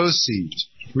 symbioses,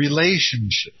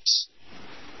 relationships.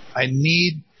 I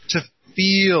need to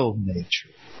feel nature,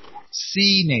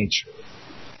 see nature,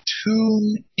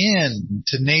 tune in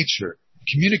to nature,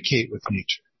 communicate with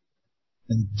nature.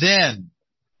 And then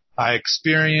I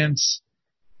experience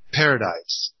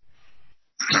paradise.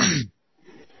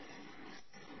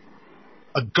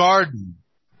 A garden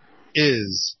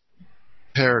is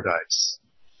paradise.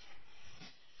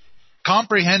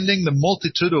 Comprehending the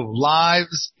multitude of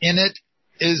lives in it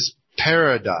is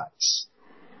paradise.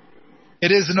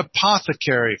 It is an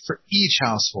apothecary for each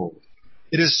household.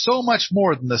 It is so much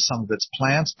more than the sum of its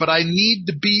plants, but I need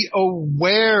to be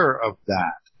aware of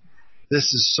that.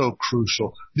 This is so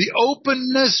crucial. The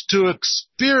openness to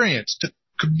experience, to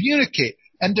communicate,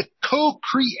 and to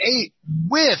co-create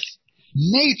with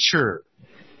nature,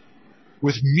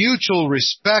 with mutual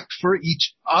respect for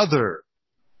each other.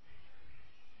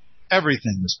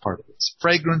 Everything is part of it.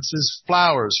 Fragrances,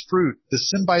 flowers, fruit, the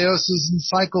symbiosis and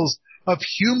cycles of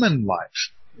human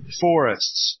life,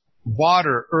 forests,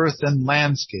 water, earth, and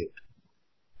landscape.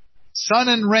 Sun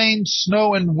and rain,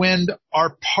 snow and wind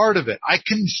are part of it. I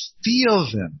can feel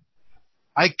them.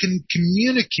 I can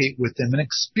communicate with them and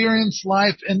experience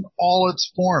life in all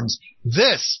its forms.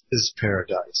 This is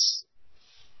paradise.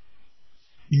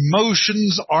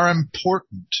 Emotions are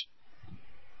important.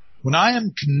 When I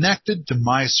am connected to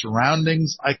my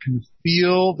surroundings, I can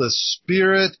feel the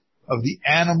spirit of the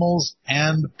animals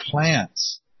and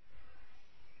plants.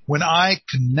 When I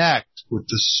connect with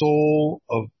the soul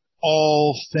of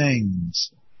all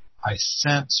things, I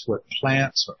sense what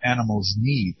plants or animals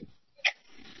need.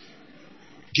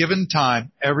 Given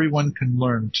time, everyone can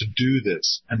learn to do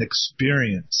this and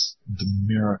experience the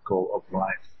miracle of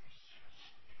life.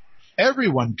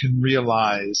 Everyone can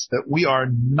realize that we are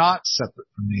not separate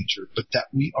from nature, but that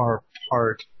we are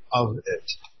part of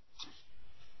it.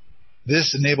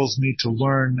 This enables me to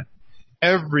learn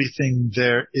everything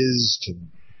there is to me.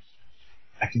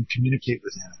 I can communicate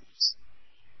with animals.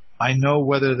 I know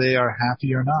whether they are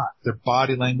happy or not. Their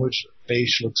body language, their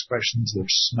facial expressions, their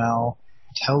smell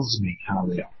tells me how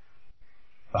they are.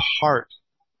 The heart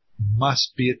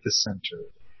must be at the center,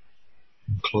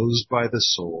 enclosed by the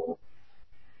soul,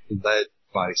 led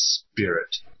by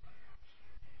spirit.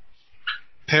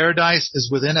 Paradise is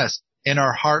within us, in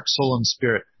our heart, soul, and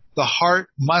spirit. The heart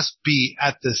must be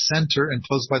at the center,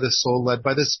 enclosed by the soul, led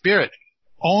by the spirit.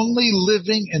 Only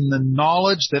living in the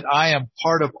knowledge that I am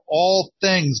part of all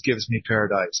things gives me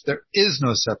paradise. There is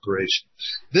no separation.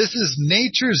 This is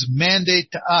nature's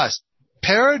mandate to us.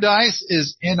 Paradise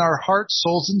is in our hearts,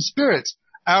 souls, and spirits.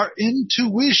 Our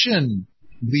intuition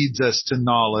leads us to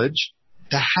knowledge,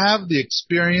 to have the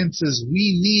experiences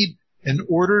we need in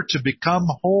order to become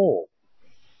whole.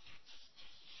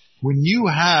 When you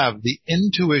have the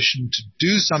intuition to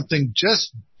do something,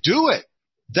 just do it.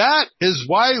 That is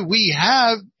why we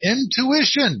have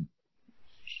intuition.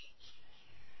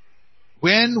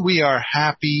 When we are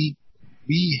happy,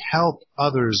 we help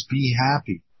others be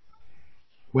happy.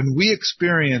 When we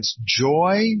experience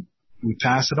joy, we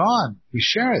pass it on. We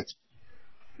share it.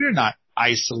 We're not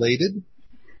isolated.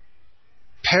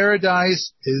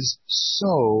 Paradise is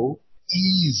so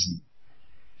easy.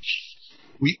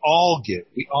 We all give.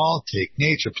 We all take.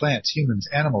 Nature, plants, humans,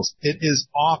 animals. It is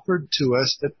offered to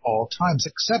us at all times.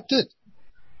 Accept it.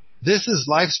 This is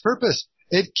life's purpose.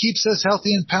 It keeps us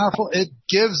healthy and powerful. It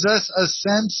gives us a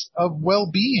sense of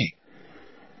well-being.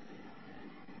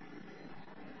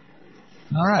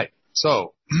 All right.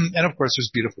 So, and of course, there's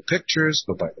beautiful pictures.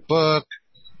 Go buy the book.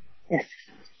 Yes.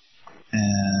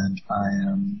 And I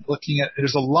am looking at,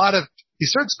 there's a lot of, he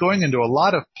starts going into a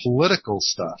lot of political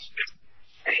stuff.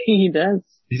 He does.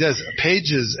 He does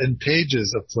pages and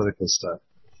pages of political stuff.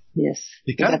 Yes.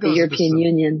 He kind of goes the European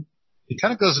Union. He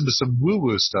kind of goes into some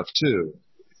woo-woo stuff too.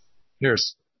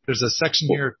 There's a section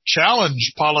here,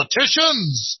 challenge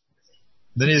politicians.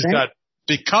 Then he's got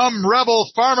become rebel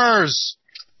farmers.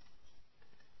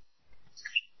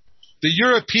 The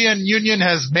European Union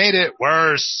has made it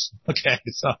worse. Okay,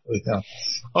 so yeah.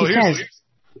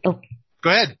 Go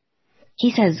ahead.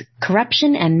 He says,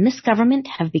 corruption and misgovernment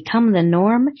have become the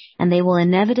norm, and they will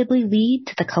inevitably lead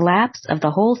to the collapse of the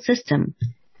whole system.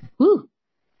 Woo.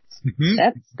 Mm-hmm.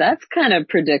 That's kind of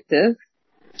predictive.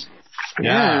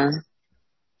 Yeah.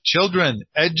 Children,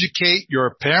 educate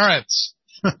your parents.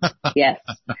 Yes.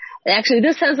 Actually,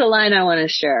 this has a line I want to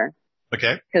share.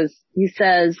 Okay. Because he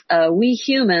says, we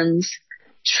humans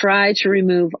try to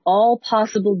remove all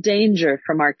possible danger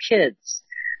from our kids.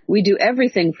 We do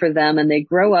everything for them, and they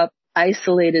grow up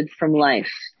isolated from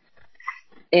life.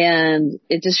 And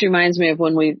it just reminds me of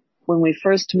when we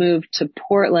first moved to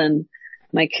Portland,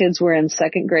 my kids were in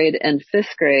 2nd grade and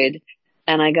 5th grade,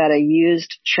 and I got a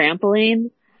used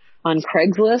trampoline on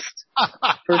Craigslist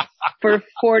for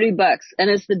 $40. And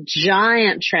it's the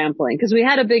giant trampoline because we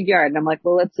had a big yard, and I'm like,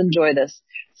 well, let's enjoy this.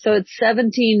 So it's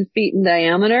 17 feet in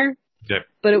diameter Okay.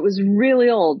 But it was really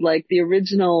old. Like the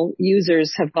original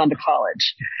users have gone to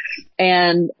college.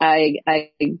 And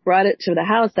I brought it to the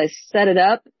house. I set it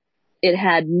up. It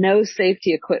had no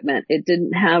safety equipment. It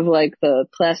didn't have like the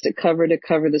plastic cover to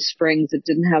cover the springs. It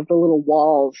didn't have the little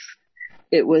walls.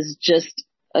 It was just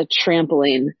a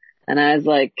trampoline. And I was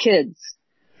like, kids,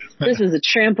 this is a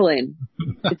trampoline.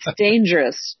 It's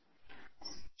dangerous.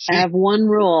 I have one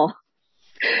rule.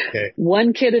 Okay.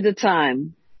 One kid at a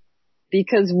time.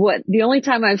 Because the only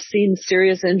time I've seen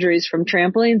serious injuries from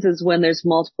trampolines is when there's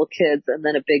multiple kids and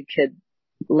then a big kid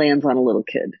lands on a little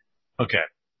kid. Okay.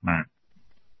 All right.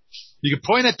 You can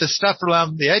point at the stuff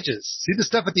around the edges. See the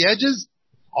stuff at the edges?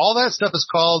 All that stuff is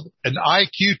called an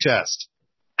IQ test.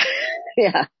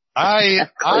 Yeah. I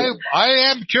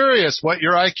am curious what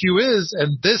your IQ is,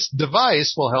 and this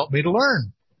device will help me to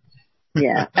learn.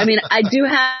 Yeah. I mean, I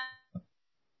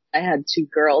had 2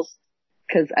 girls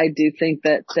because I do think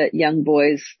that young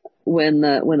boys, when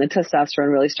the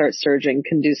testosterone really starts surging,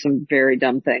 can do some very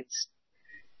dumb things.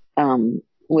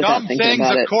 Without Dumb thinking things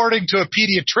about it. according to a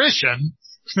pediatrician.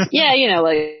 Yeah, you know,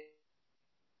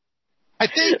 I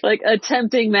think. like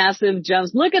attempting massive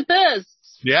jumps. Look at this.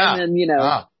 Yeah. And then, you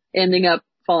know, ending up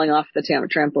falling off the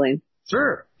trampoline.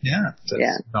 Sure. Yeah.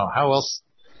 Yeah. No, how else?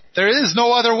 There is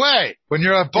no other way. When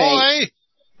you're a boy, right.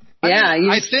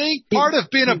 I think part of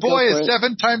being a boy is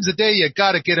 7 times a day you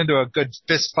got to get into a good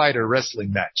fist fight or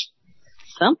wrestling match.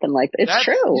 Something like that. It's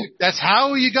true. That's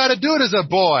how you got to do it as a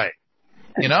boy.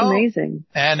 That's you know? Amazing.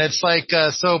 And it's like,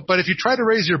 but if you try to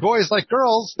raise your boys like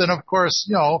girls, then of course,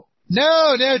 you know,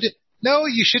 no,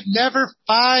 you should never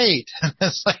fight.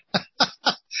 It's like,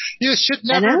 you should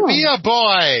never be a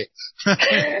boy.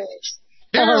 Here,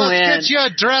 let's get you a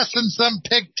dress and some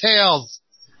pigtails.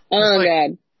 Oh, like,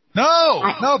 God.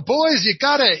 No, boys, you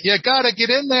gotta get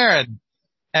in there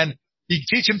and you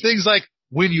teach them things like,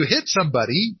 when you hit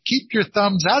somebody, keep your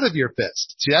thumbs out of your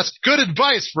fist. See, that's good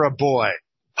advice for a boy.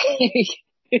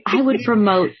 I would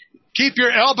promote. Keep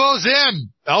your elbows in.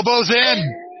 Elbows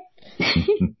in.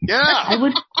 Yeah. I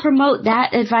would promote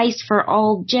that advice for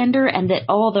all gender, and that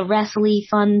all the wrestly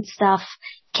fun stuff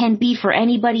can be for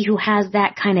anybody who has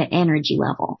that kind of energy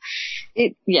level.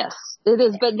 Yes, it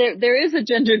is. But there is a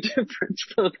gender difference,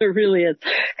 though. There really is.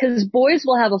 Because boys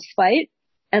will have a fight,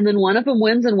 and then one of them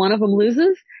wins and one of them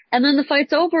loses, and then the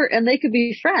fight's over and they could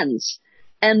be friends.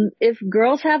 And if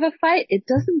girls have a fight, it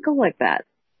doesn't go like that.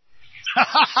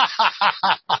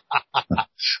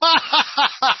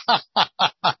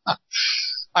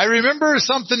 I remember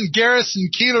something Garrison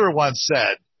Keillor once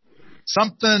said.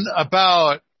 Something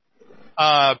about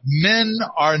men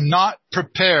are not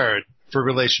prepared for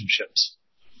relationships.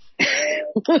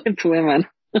 With women.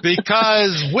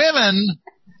 Because women,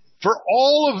 for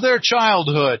all of their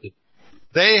childhood,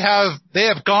 they have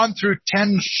gone through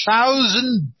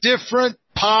 10,000 different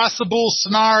possible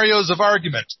scenarios of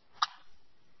argument.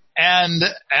 And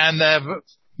have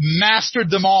mastered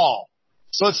them all.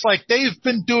 So it's like they've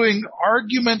been doing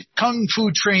argument kung fu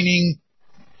training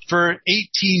for 18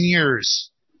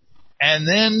 years. And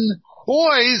then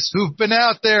boys who've been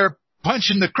out there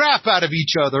punching the crap out of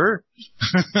each other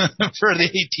for the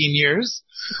 18 years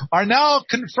are now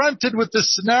confronted with the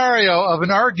scenario of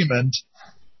an argument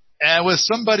with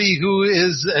somebody who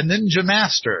is a ninja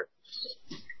master.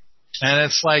 And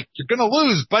it's like, you're gonna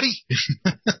lose, buddy.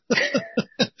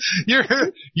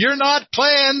 You're not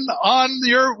playing on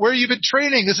where you've been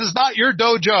training. This is not your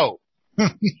dojo. I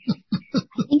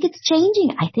think it's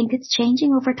changing. I think it's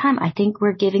changing over time. I think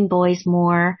we're giving boys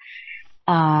more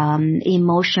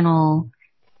emotional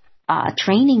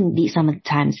training some of the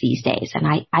times these days. And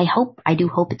I do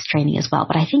hope it's training as well.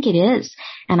 But I think it is.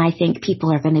 And I think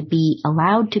people are going to be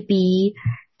allowed to be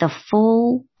the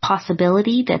full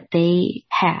possibility that they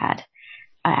had.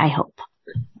 I hope.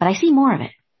 But I see more of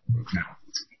it.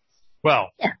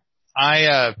 Well, yeah.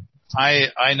 I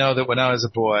know that when I was a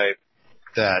boy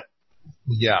that,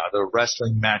 the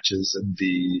wrestling matches and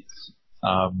the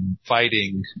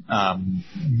fighting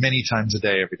many times a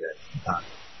day, every day.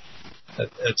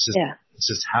 It's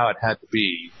just how it had to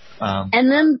be.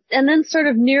 And then sort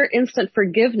of near instant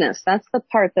forgiveness. That's the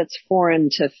part that's foreign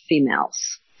to females.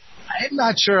 I'm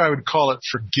not sure I would call it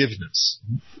forgiveness.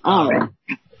 All right.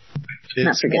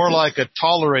 It's more like a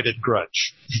tolerated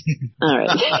grudge. All right.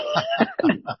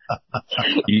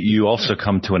 You also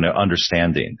come to an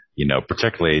understanding,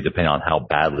 particularly depending on how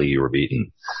badly you were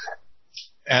beaten.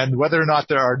 And whether or not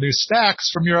there are new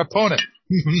stacks from your opponent.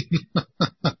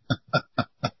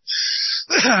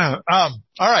 All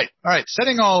right.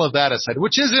 Setting all of that aside,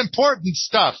 which is important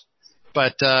stuff,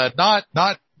 but not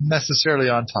necessarily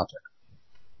on topic.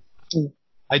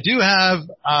 I do have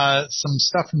some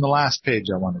stuff from the last page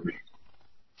I want to read.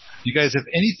 You guys have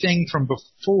anything from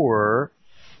before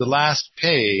the last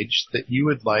page that you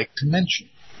would like to mention?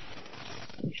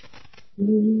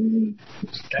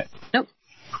 Okay. Nope.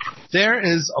 There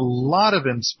is a lot of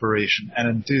inspiration and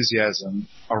enthusiasm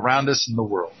around us in the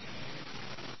world.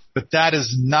 But that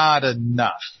is not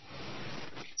enough.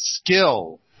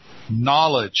 Skill,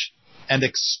 knowledge, and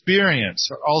experience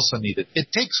are also needed.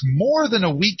 It takes more than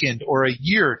a weekend or a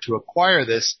year to acquire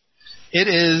this. It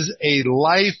is a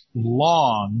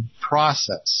lifelong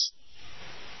process.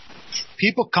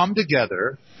 People come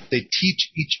together, they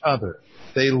teach each other,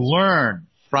 they learn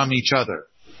from each other,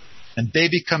 and they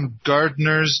become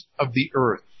gardeners of the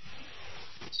earth.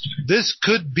 This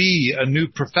could be a new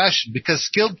profession because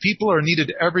skilled people are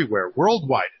needed everywhere,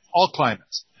 worldwide, all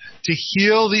climates. To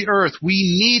heal the earth, we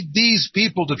need these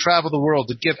people to travel the world,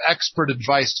 to give expert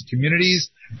advice to communities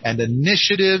and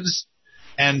initiatives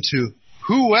and to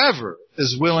whoever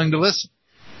is willing to listen.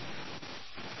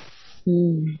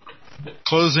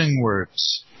 Closing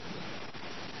words.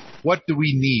 What do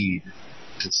we need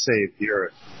to save the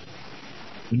earth?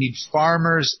 We need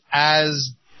farmers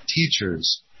as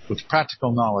teachers with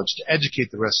practical knowledge to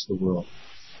educate the rest of the world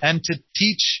and to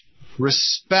teach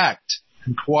respect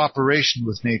and cooperation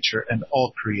with nature and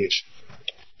all creation.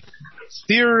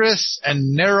 Theorists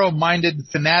and narrow-minded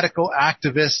fanatical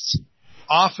activists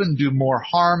often do more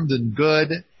harm than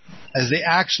good as they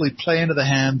actually play into the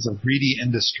hands of greedy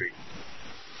industry.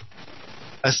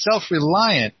 A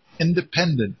self-reliant,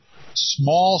 independent,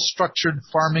 small structured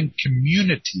farming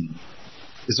community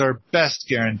is our best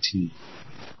guarantee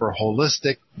for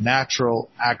holistic,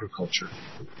 natural agriculture.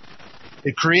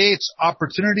 It creates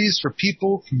opportunities for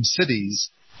people from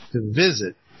cities to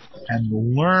visit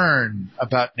and learn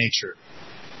about nature.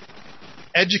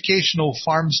 Educational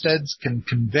farmsteads can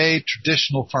convey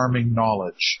traditional farming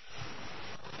knowledge.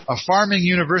 A farming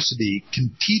university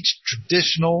can teach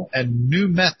traditional and new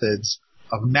methods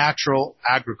of natural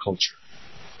agriculture.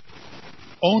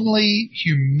 Only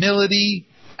humility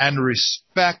and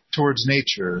respect towards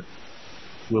nature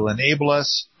will enable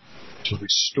us to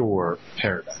restore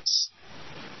paradise.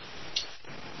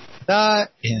 The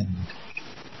end.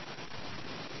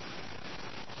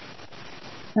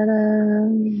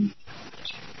 Ta-da.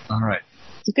 All right.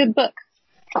 It's a good book.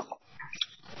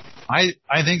 I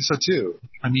think so too.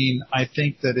 I mean, I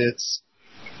think that it's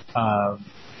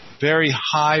very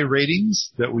high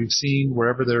ratings that we've seen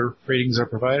wherever their ratings are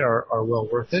provided are well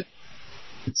worth it.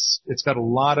 It's got a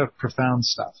lot of profound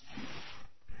stuff.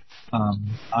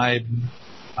 I'm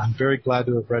very glad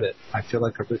to have read it. I feel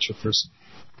like a richer person.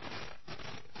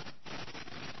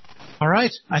 All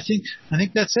right. I think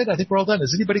that's it. I think we're all done.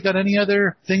 Has anybody got any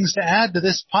other things to add to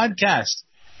this podcast?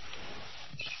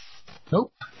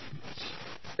 Nope.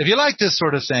 If you like this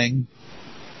sort of thing,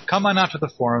 come on out to the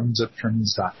forums at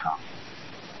Trimmins.com.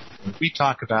 We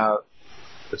talk about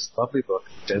this lovely book,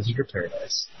 Desert or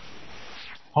Paradise,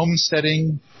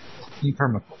 homesteading and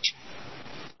permaculture.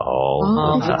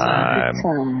 All the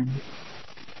time.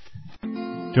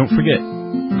 Don't forget,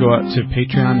 go out to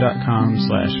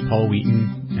patreon.com/Paul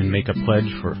Wheaton and make a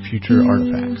pledge for future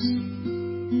artifacts.